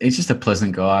just a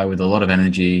pleasant guy with a lot of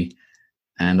energy,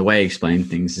 and the way he explains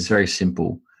things is very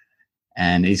simple.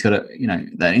 And he's got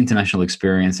that international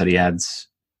experience that he adds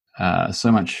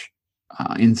so much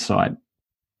insight,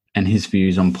 and his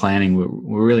views on planning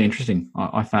were really interesting.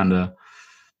 I found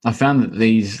that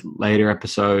these later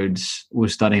episodes were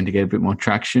starting to get a bit more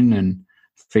traction and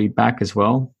feedback as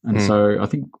well. And so I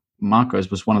think Marco's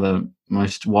was one of the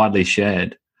most widely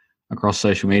shared across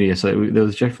social media. So there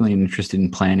was definitely an interest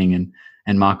in planning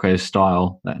and Marco's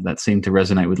style that seemed to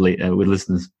resonate with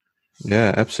listeners.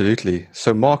 Yeah, absolutely.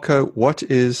 So Marco, what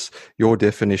is your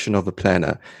definition of a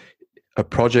planner? A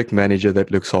project manager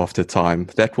that looks after time.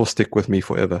 That will stick with me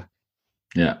forever.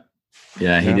 Yeah,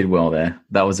 he did well there.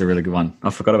 That was a really good one. I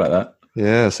forgot about that.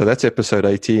 Yeah, so that's episode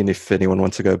 18 if anyone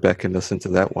wants to go back and listen to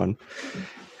that one.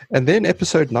 And then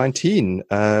episode 19,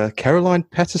 Caroline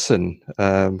Patterson.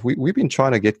 We've been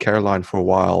trying to get Caroline for a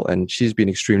while, and she's been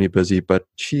extremely busy, but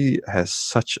she has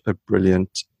such a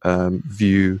brilliant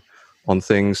view on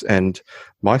things. And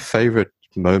my favorite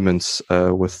moments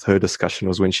with her discussion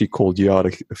was when she called you out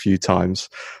a few times,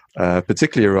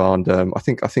 particularly around,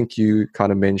 I think you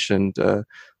kind of mentioned,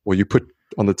 or you put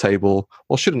on the table,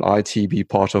 well, shouldn't IT be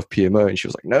part of PMO? And she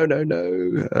was like, no.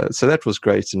 So that was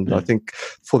great. And I think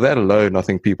for that alone, I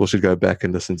think people should go back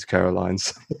and listen to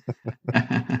Caroline's.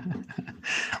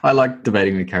 I like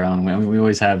debating with Caroline. We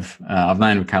always have. I've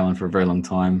known Caroline for a very long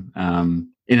time,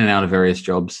 in and out of various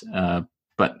jobs.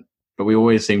 But we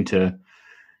always seem to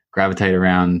gravitate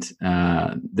around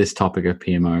this topic of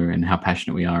PMO and how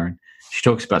passionate we are. And she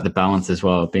talks about the balance as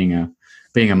well of being a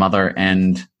mother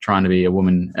and trying to be a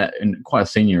woman, and quite a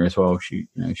senior as well. She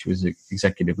was at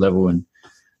executive level, and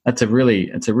it's a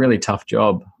really tough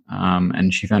job.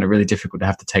 And she found it really difficult to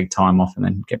have to take time off and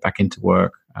then get back into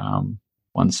work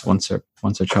once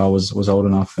her child was old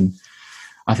enough. And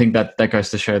I think that goes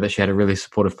to show that she had a really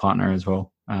supportive partner as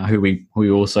well, who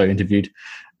we also interviewed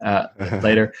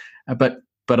later.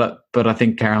 But I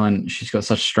think Caroline, she's got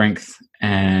such strength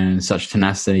and such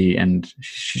tenacity, and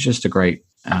she's just a great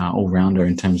all-rounder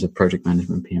in terms of project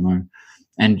management, PMO.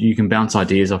 And you can bounce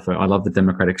ideas off her. I love the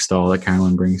democratic style that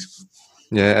Caroline brings.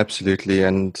 Yeah, absolutely.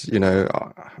 And,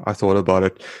 I thought about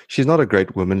it. She's not a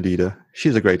great woman leader.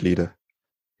 She's a great leader,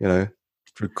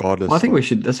 regardless. Well, I think we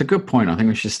should, that's a good point. I think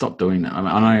we should stop doing that.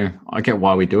 I know, I get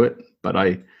why we do it, but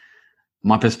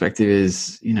my perspective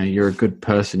is, you're a good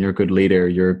person, you're a good leader,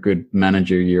 you're a good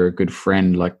manager, you're a good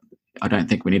friend. Like, I don't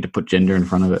think we need to put gender in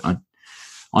front of it.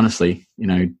 Honestly,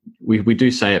 we do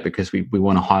say it because we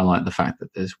want to highlight the fact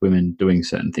that there's women doing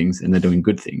certain things and they're doing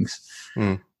good things.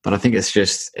 But I think it's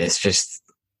just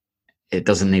it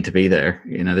doesn't need to be there.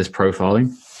 There's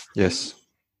profiling. Yes,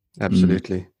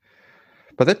 absolutely.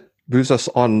 But that moves us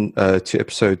on to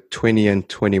episode 20 and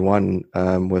 21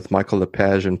 with Michael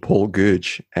Lepage and Paul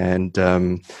Gurge. And,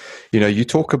 you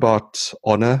talk about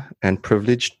honor and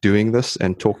privilege doing this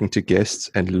and talking to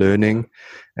guests and learning.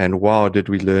 And wow, did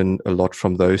we learn a lot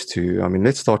from those two. I mean,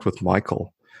 let's start with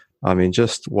Michael. I mean,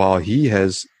 just wow, he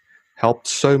has helped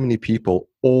so many people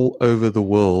all over the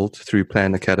world through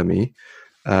Plan Academy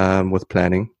with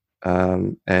planning.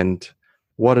 And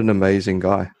what an amazing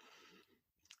guy.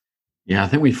 Yeah, I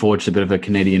think we forged a bit of a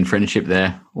Canadian friendship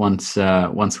there once we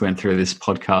went through this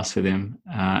podcast with him.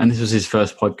 And this was his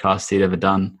first podcast he'd ever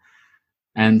done.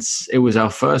 And it was our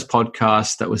first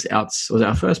podcast that was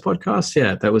our first podcast?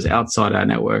 Yeah, that was outside our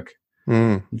network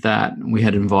that we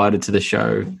had invited to the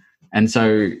show. And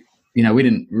so, we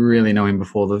didn't really know him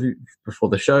before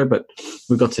the show, but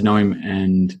we got to know him,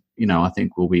 and, I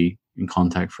think we'll be in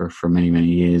contact for many, many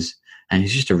years. And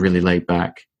he's just a really laid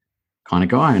back kind of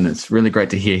guy. And it's really great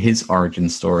to hear his origin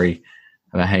story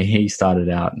about how he started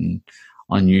out and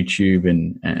on YouTube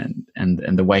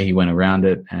and the way he went around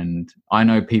it. And I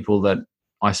know people that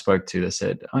I spoke to that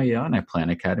said, oh yeah, I know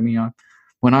Plan Academy.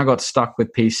 When I got stuck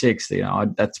with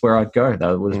P6, that's where I'd go.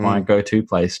 That was my go-to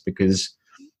place because,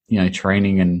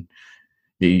 training and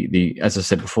the as I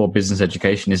said before, business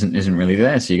education isn't really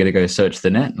there. So you got to go search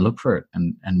the net and look for it.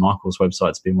 And Michael's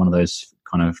website's been one of those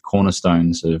kind of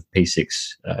cornerstones of P6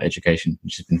 education,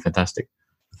 which has been fantastic.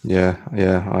 Yeah,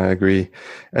 I agree.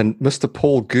 And Mr.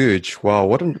 Paul Gurge, wow,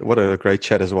 what a great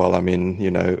chat as well. I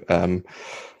mean,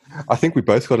 I think we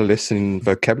both got a lesson in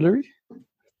vocabulary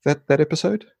that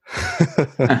episode.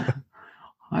 I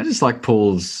just like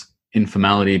Paul's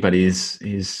informality, but his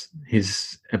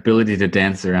ability to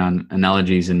dance around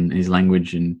analogies and his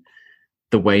language, and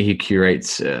the way he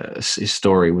curates his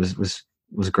story was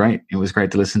great. It was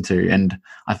great to listen to, and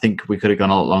I think we could have gone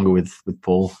a lot longer with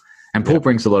Paul. And Paul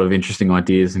brings a lot of interesting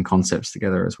ideas and concepts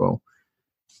together as well.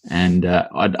 And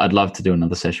I'd love to do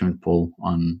another session with Paul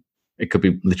on. It could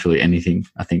be literally anything,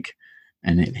 I think,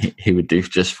 and he would do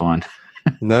just fine.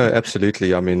 No,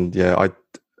 absolutely. I mean, yeah,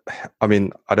 I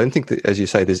don't think that, as you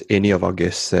say, there's any of our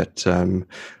guests that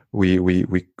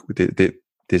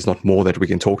there's not more that we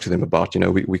can talk to them about.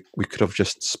 We could have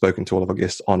just spoken to all of our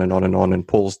guests on and on and on, and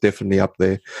Paul's definitely up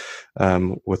there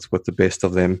with the best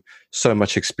of them. So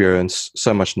much experience,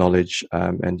 so much knowledge,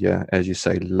 and yeah, as you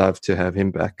say, love to have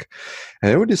him back.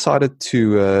 And then we decided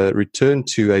to return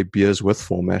to a Beers With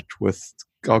format with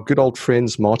our good old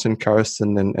friends Martin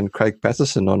Carriston and Craig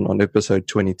Patterson on episode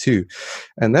 22.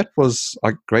 And that was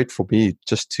great for me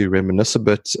just to reminisce a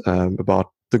bit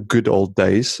about the good old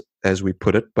days, as we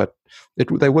put it, but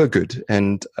they were good.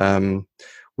 And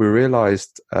we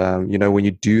realized, when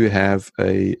you do have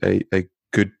a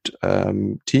good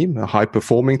team, a high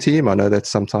performing team, I know that's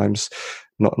sometimes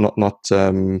not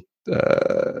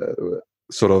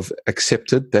sort of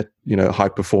accepted that, high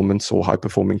performance or high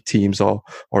performing teams are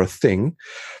a thing.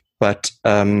 But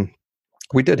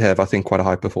we did have, I think, quite a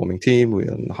high performing team. We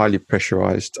were in a highly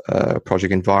pressurized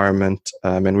project environment,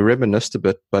 and we reminisced a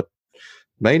bit, but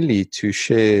mainly to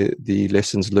share the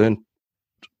lessons learned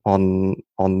on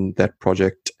that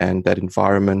project and that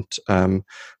environment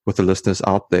with the listeners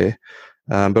out there.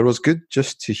 But it was good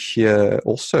just to hear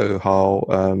also how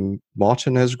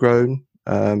Martin has grown,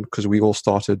 because we all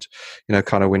started,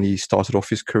 kind of when he started off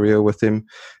his career with him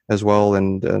as well,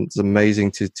 and it's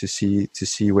amazing to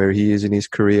see where he is in his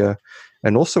career,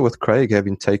 and also with Craig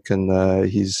having taken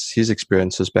his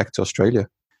experiences back to Australia.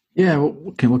 Yeah, well,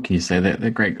 what can you say?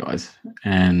 They're great guys,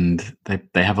 and they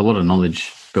have a lot of knowledge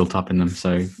built up in them.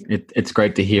 So it's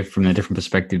great to hear from their different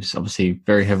perspectives. Obviously,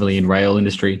 very heavily in rail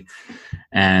industry,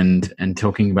 and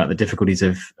talking about the difficulties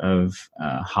of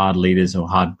hard leaders or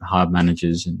hard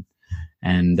managers,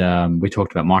 and we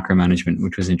talked about micromanagement,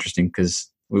 which was interesting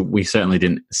because we certainly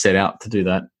didn't set out to do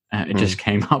that. It just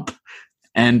came up,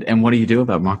 and what do you do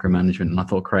about micromanagement? And I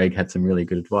thought Craig had some really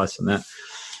good advice on that.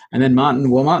 And then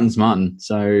Martin's Martin.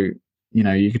 So,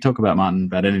 you could talk about Martin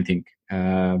about anything.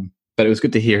 But it was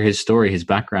good to hear his story, his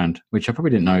background, which I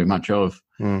probably didn't know much of.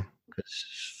 Because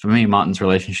for me, Martin's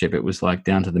relationship, it was like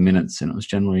down to the minutes, and it was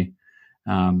generally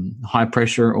high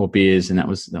pressure or beers. And that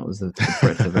was the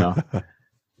breadth of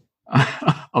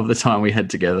of the time we had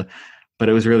together. But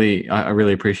it was really, I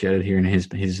really appreciated hearing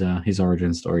his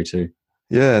origin story too.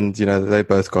 Yeah, and they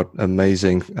both got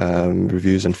amazing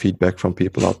reviews and feedback from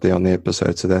people out there on the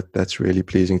episode, so that's really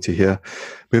pleasing to hear.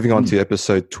 Moving on to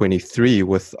episode 23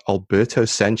 with Alberto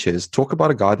Sanchez. Talk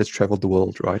about a guy that's traveled the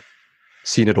world, right?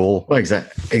 Seen it all. Well,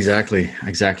 exactly.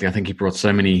 I think he brought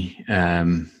so many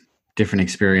different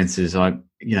experiences.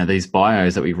 These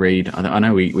bios that we read, I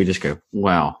know we just go,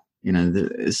 wow.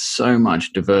 There's so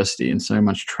much diversity and so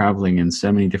much traveling and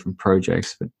so many different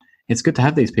projects, but it's good to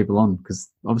have these people on because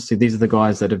obviously these are the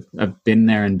guys that have been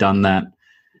there and done that.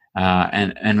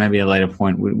 And maybe at a later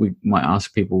point we might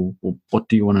ask people, well, what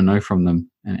do you want to know from them,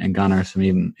 and garner some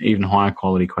even higher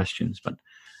quality questions.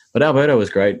 But Alberto was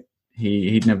great.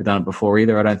 He'd never done it before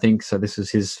either, I don't think. So this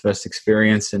was his first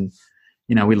experience, and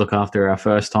we look after our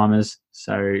first timers.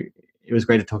 So it was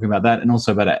great to talk about that, and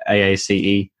also about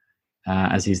AACE,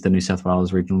 as he's the New South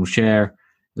Wales regional chair.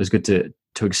 It was good to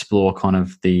explore kind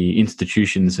of the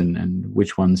institutions and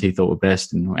which ones he thought were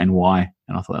best and why.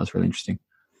 And I thought that was really interesting.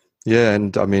 Yeah,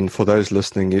 and I mean, for those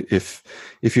listening, if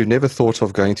you've never thought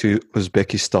of going to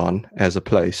Uzbekistan as a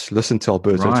place, listen to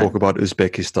Alberto talk about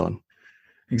Uzbekistan.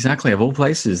 Exactly, of all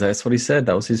places. That's what he said.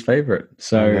 That was his favorite.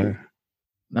 So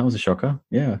that was a shocker.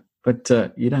 Yeah, but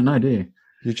you don't know, do you?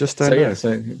 You just don't know. Yeah,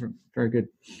 so very good.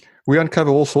 We uncover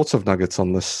all sorts of nuggets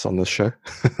on this show.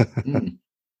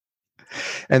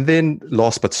 And then,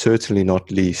 last but certainly not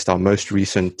least, our most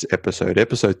recent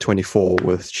episode 24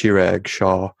 with Chirag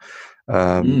Shah,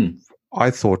 I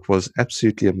thought was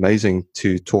absolutely amazing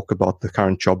to talk about the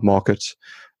current job market,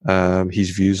 his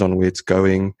views on where it's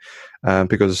going,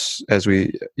 because as you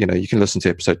can listen to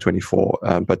episode 24,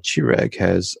 but Chirag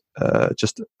has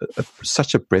just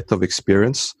such a breadth of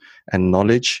experience and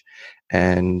knowledge.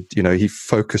 And, he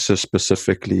focuses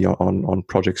specifically on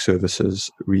project services,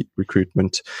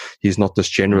 recruitment. He's not this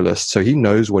generalist. So he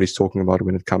knows what he's talking about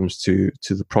when it comes to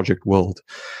the project world.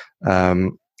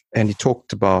 And he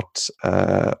talked about,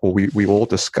 or we all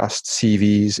discussed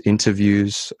CVs,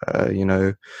 interviews,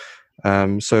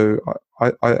 so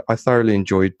I thoroughly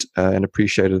enjoyed and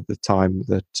appreciated the time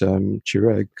that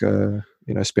Chirag,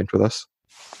 spent with us.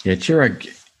 Yeah,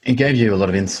 Chirag, It gave you a lot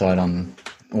of insight on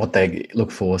what they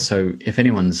look for. So if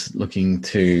anyone's looking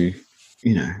to,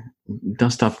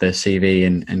 dust up their CV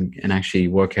and actually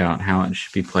work out how it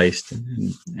should be placed,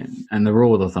 and the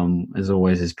rule of thumb, as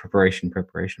always, is preparation,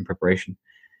 preparation, preparation.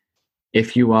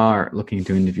 If you are looking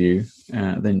to interview,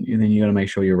 then you got to make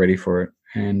sure you're ready for it.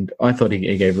 And I thought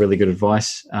he gave really good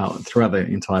advice throughout the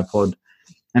entire pod.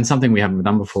 And something we haven't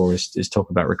done before is talk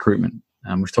about recruitment.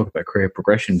 We've talked about career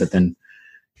progression, but then,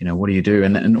 what do you do?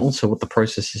 And also what the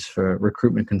process is for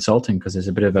recruitment consulting, because there's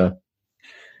a bit of a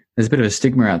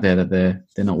stigma out there that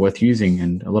they're not worth using.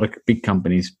 And a lot of big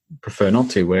companies prefer not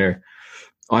to, where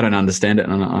I don't understand it.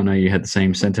 And I know you had the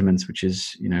same sentiments, which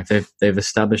is, if they've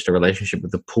established a relationship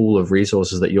with the pool of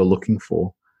resources that you're looking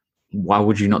for, why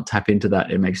would you not tap into that?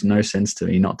 It makes no sense to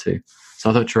me not to. So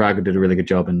I thought Chirago did a really good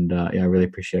job, and I really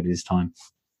appreciated his time.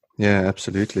 Yeah,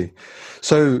 absolutely.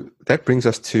 So that brings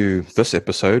us to this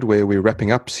episode where we're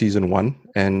wrapping up season 1.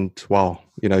 And wow,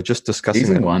 just discussing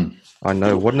season 1. I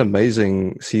know, what an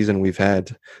amazing season we've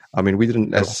had. I mean, we didn't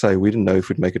know if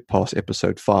we'd make it past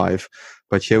episode 5,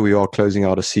 but here we are closing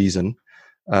out a season.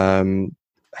 Are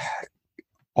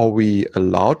we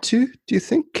allowed to, do you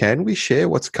think? Can we share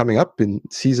what's coming up in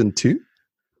season 2?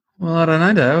 Well, I don't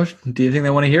know, Dale. Do you think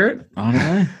they want to hear it? I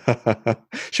don't know.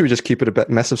 Should we just keep it a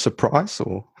massive surprise,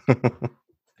 or?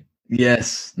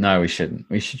 Yes. No, we shouldn't.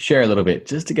 We should share a little bit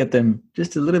just to get them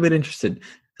just a little bit interested.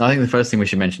 I think the first thing we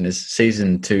should mention is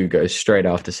season 2 goes straight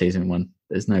after season 1.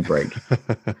 There's no break.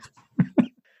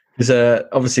 Because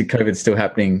obviously COVID's still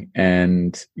happening,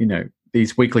 and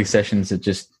these weekly sessions are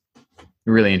just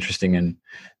really interesting. And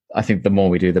I think the more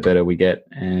we do, the better we get.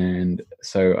 And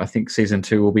so I think season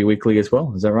 2 will be weekly as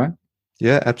well. Is that right?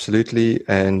 Yeah, absolutely.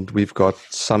 And we've got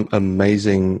some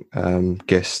amazing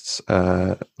guests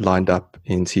lined up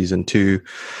in season 2.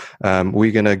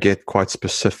 We're going to get quite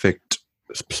specific.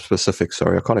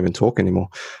 Sorry, I can't even talk anymore.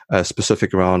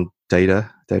 Specific around data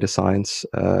science.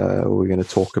 We're going to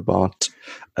talk about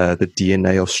the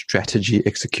DNA of strategy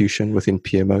execution within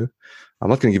PMO. I'm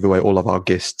not going to give away all of our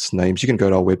guests' names. You can go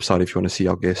to our website if you want to see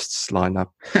our guests line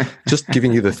up. Just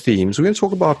giving you the themes. We're going to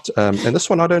talk about, and this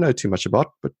one I don't know too much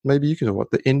about, but maybe you can talk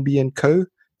about the NB & Co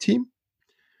team.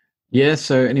 Yeah,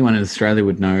 so anyone in Australia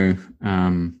would know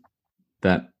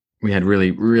that we had really,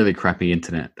 really crappy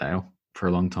internet, Dale, for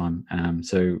a long time.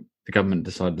 So the government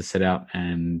decided to set out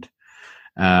and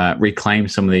reclaim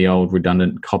some of the old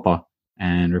redundant copper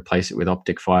and replace it with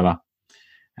optic fiber.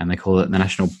 And they call it the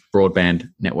National Broadband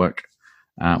Network,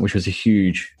 which was a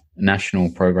huge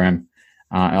national program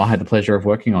I had the pleasure of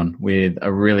working on with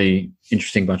a really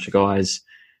interesting bunch of guys.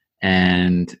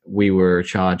 And we were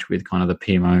charged with kind of the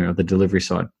PMO of the delivery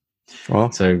side.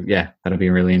 Well, so, yeah, that'll be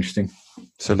really interesting.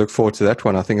 So look forward to that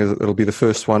one. I think it'll be the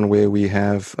first one where we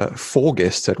have 4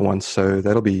 guests at once. So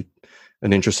that'll be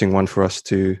an interesting one for us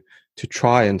to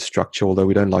try and structure, although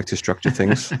we don't like to structure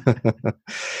things.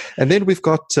 And then we've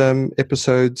got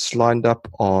episodes lined up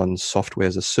on software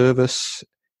as a service,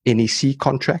 NEC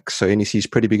contracts. So NEC is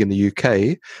pretty big in the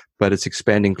UK, but it's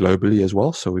expanding globally as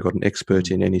well. So we've got an expert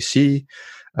in NEC.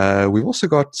 We've also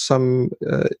got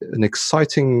an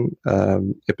exciting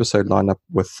episode lined up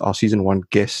with our season 1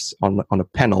 guests on a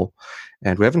panel,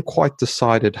 and we haven't quite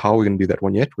decided how we're going to do that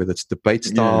one yet, whether it's debate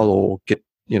style or get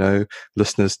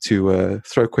listeners to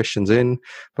throw questions in.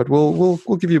 But we'll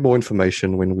give you more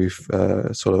information when we've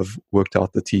sort of worked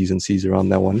out the T's and C's around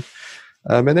that one,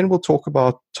 and then we'll talk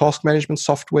about task management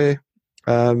software,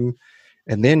 and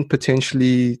then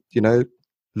potentially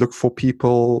look for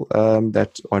people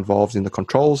that are involved in the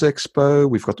Controls Expo.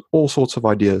 We've got all sorts of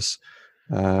ideas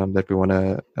that we want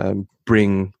to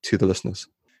bring to the listeners.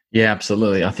 Yeah,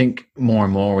 absolutely. I think more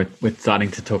and more we're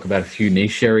starting to talk about a few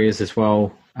niche areas as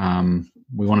well.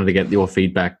 We wanted to get your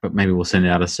feedback, but maybe we'll send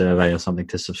out a survey or something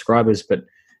to subscribers. But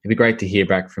it'd be great to hear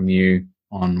back from you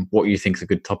on what you think is a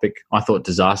good topic. I thought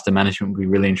disaster management would be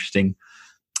really interesting.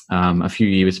 A few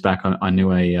years back, I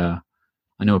knew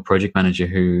a project manager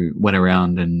who went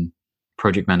around and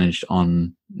project managed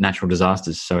on natural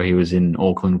disasters. So he was in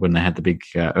Auckland when they had the big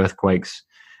earthquakes.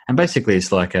 And basically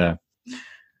it's like a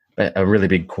really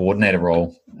big coordinator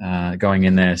role, going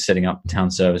in there, setting up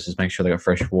town services, making sure they got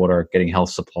fresh water, getting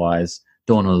health supplies,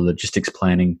 doing all the logistics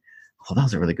planning. Oh, that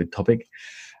was a really good topic.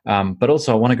 But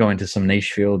also I want to go into some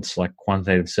niche fields like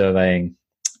quantitative surveying,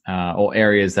 or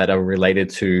areas that are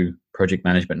related to project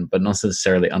management, but not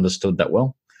necessarily understood that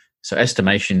well. So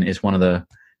estimation is one of the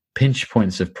pinch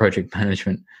points of project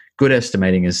management. Good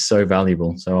estimating is so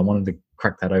valuable. So I wanted to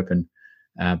crack that open.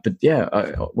 But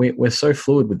yeah, we're so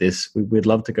fluid with this. We'd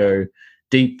love to go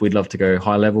deep. We'd love to go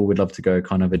high level. We'd love to go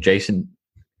kind of adjacent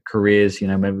careers.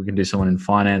 Maybe we can do someone in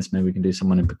finance, maybe we can do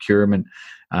someone in procurement.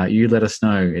 You let us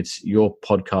know. It's your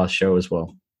podcast show as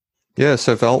well. Yeah.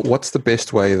 So Val, what's the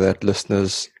best way that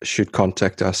listeners should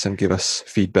contact us and give us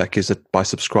feedback? Is it by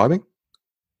subscribing?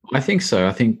 I think so.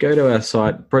 I think go to our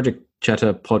site,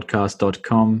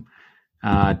 projectchatterpodcast.com.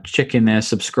 Check in there,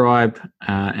 subscribe,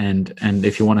 and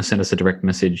if you want to send us a direct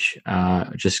message,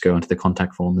 just go into the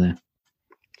contact form there.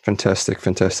 Fantastic.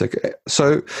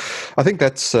 So I think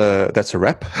that's a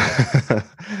wrap.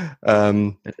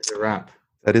 That is a wrap.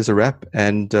 That is a wrap,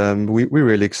 and we're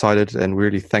really excited and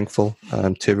really thankful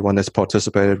to everyone that's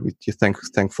participated. We're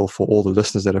thankful for all the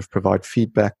listeners that have provided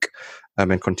feedback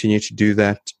and continue to do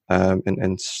that,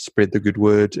 and spread the good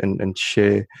word and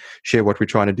share what we're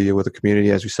trying to do with the community.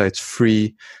 As we say, it's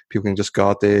free. People can just go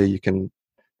out there. You can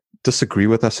disagree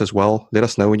with us as well. Let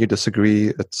us know when you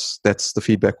disagree. That's the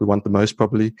feedback we want the most,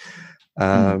 probably.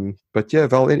 But yeah,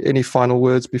 Val, any final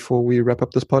words before we wrap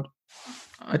up this pod?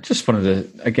 I just wanted to,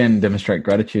 again, demonstrate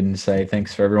gratitude and say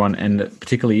thanks for everyone, and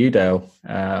particularly you, Dale.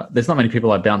 There's not many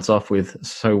people I bounce off with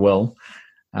so well,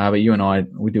 but you and I,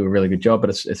 we do a really good job.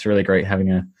 But it's really great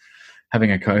having a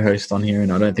co-host on here,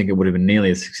 and I don't think it would have been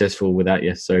nearly as successful without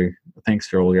you. So thanks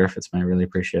for all your efforts, man. I really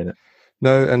appreciate it.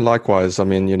 No, and likewise. I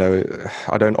mean,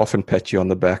 I don't often pat you on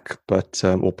the back, but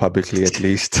or publicly at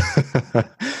least.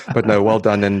 But no, well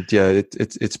done, and yeah,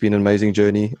 it's been an amazing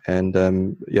journey, and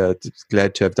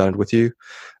glad to have done it with you.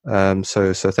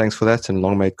 So thanks for that, and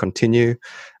long may it continue.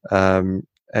 And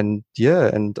I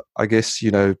guess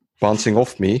bouncing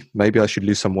off me, maybe I should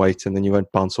lose some weight, and then you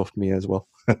won't bounce off me as well.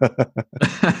 You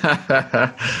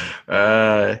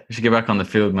should get back on the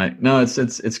field, mate. No,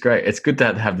 it's great. It's good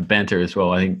to have the banter as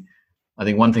well. I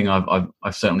think one thing I've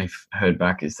certainly heard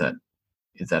back is that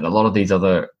a lot of these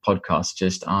other podcasts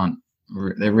just aren't.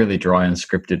 They're really dry and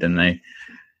scripted, and they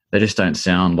just don't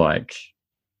sound like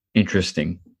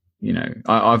interesting.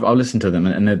 I've listened to them,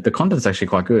 and the content's actually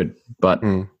quite good, but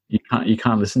you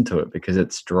can't listen to it because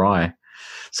it's dry.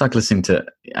 It's like listening to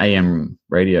AM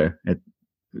radio.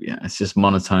 It's just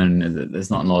monotone.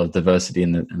 There's not a lot of diversity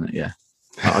in it.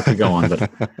 I could go on,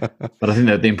 but I think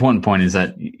that the important point is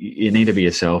that you need to be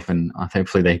yourself, and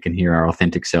hopefully they can hear our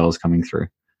authentic selves coming through.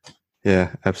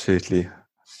 Yeah, absolutely.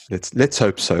 Let's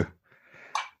hope so.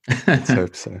 Let's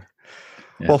hope so.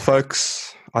 Yeah. Well,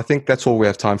 folks, I think that's all we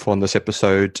have time for on this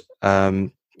episode. I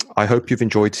hope you've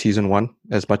enjoyed season 1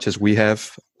 as much as we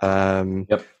have.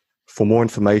 Yep. For more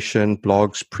information,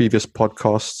 blogs, previous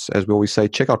podcasts, as we always say,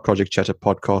 check out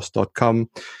projectchatterpodcast.com.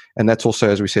 And that's also,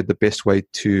 as we said, the best way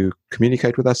to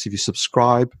communicate with us. If you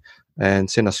subscribe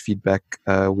and send us feedback,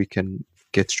 we can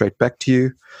get straight back to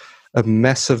you. A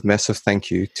massive, massive thank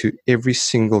you to every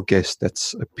single guest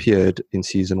that's appeared in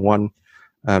season 1.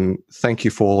 Thank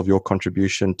you for all of your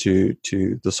contribution to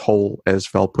this whole, as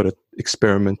Val put it,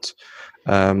 experiment,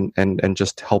 and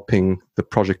just helping the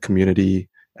project community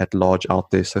at large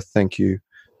out there. So thank you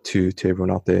to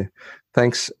everyone out there.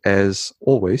 Thanks as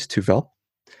always to Val,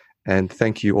 and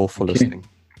thank you all for listening.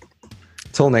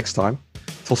 Till next time,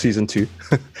 till season 2,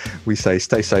 we say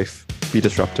stay safe, be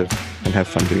disruptive, and have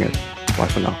fun doing it. Bye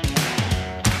for now.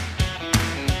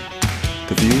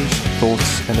 The views,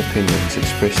 thoughts, and opinions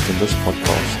expressed in this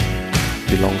podcast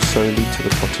belong solely to the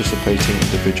participating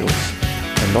individuals,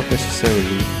 and not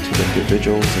necessarily to the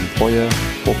individual's employer,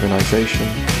 organization,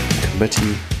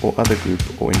 committee, or other group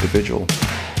or individual.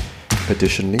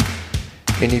 Additionally,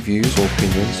 any views or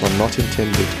opinions are not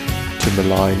intended to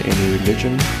malign any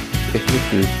religion, ethnic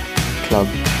group, club,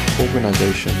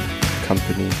 organization,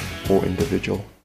 company, or individual.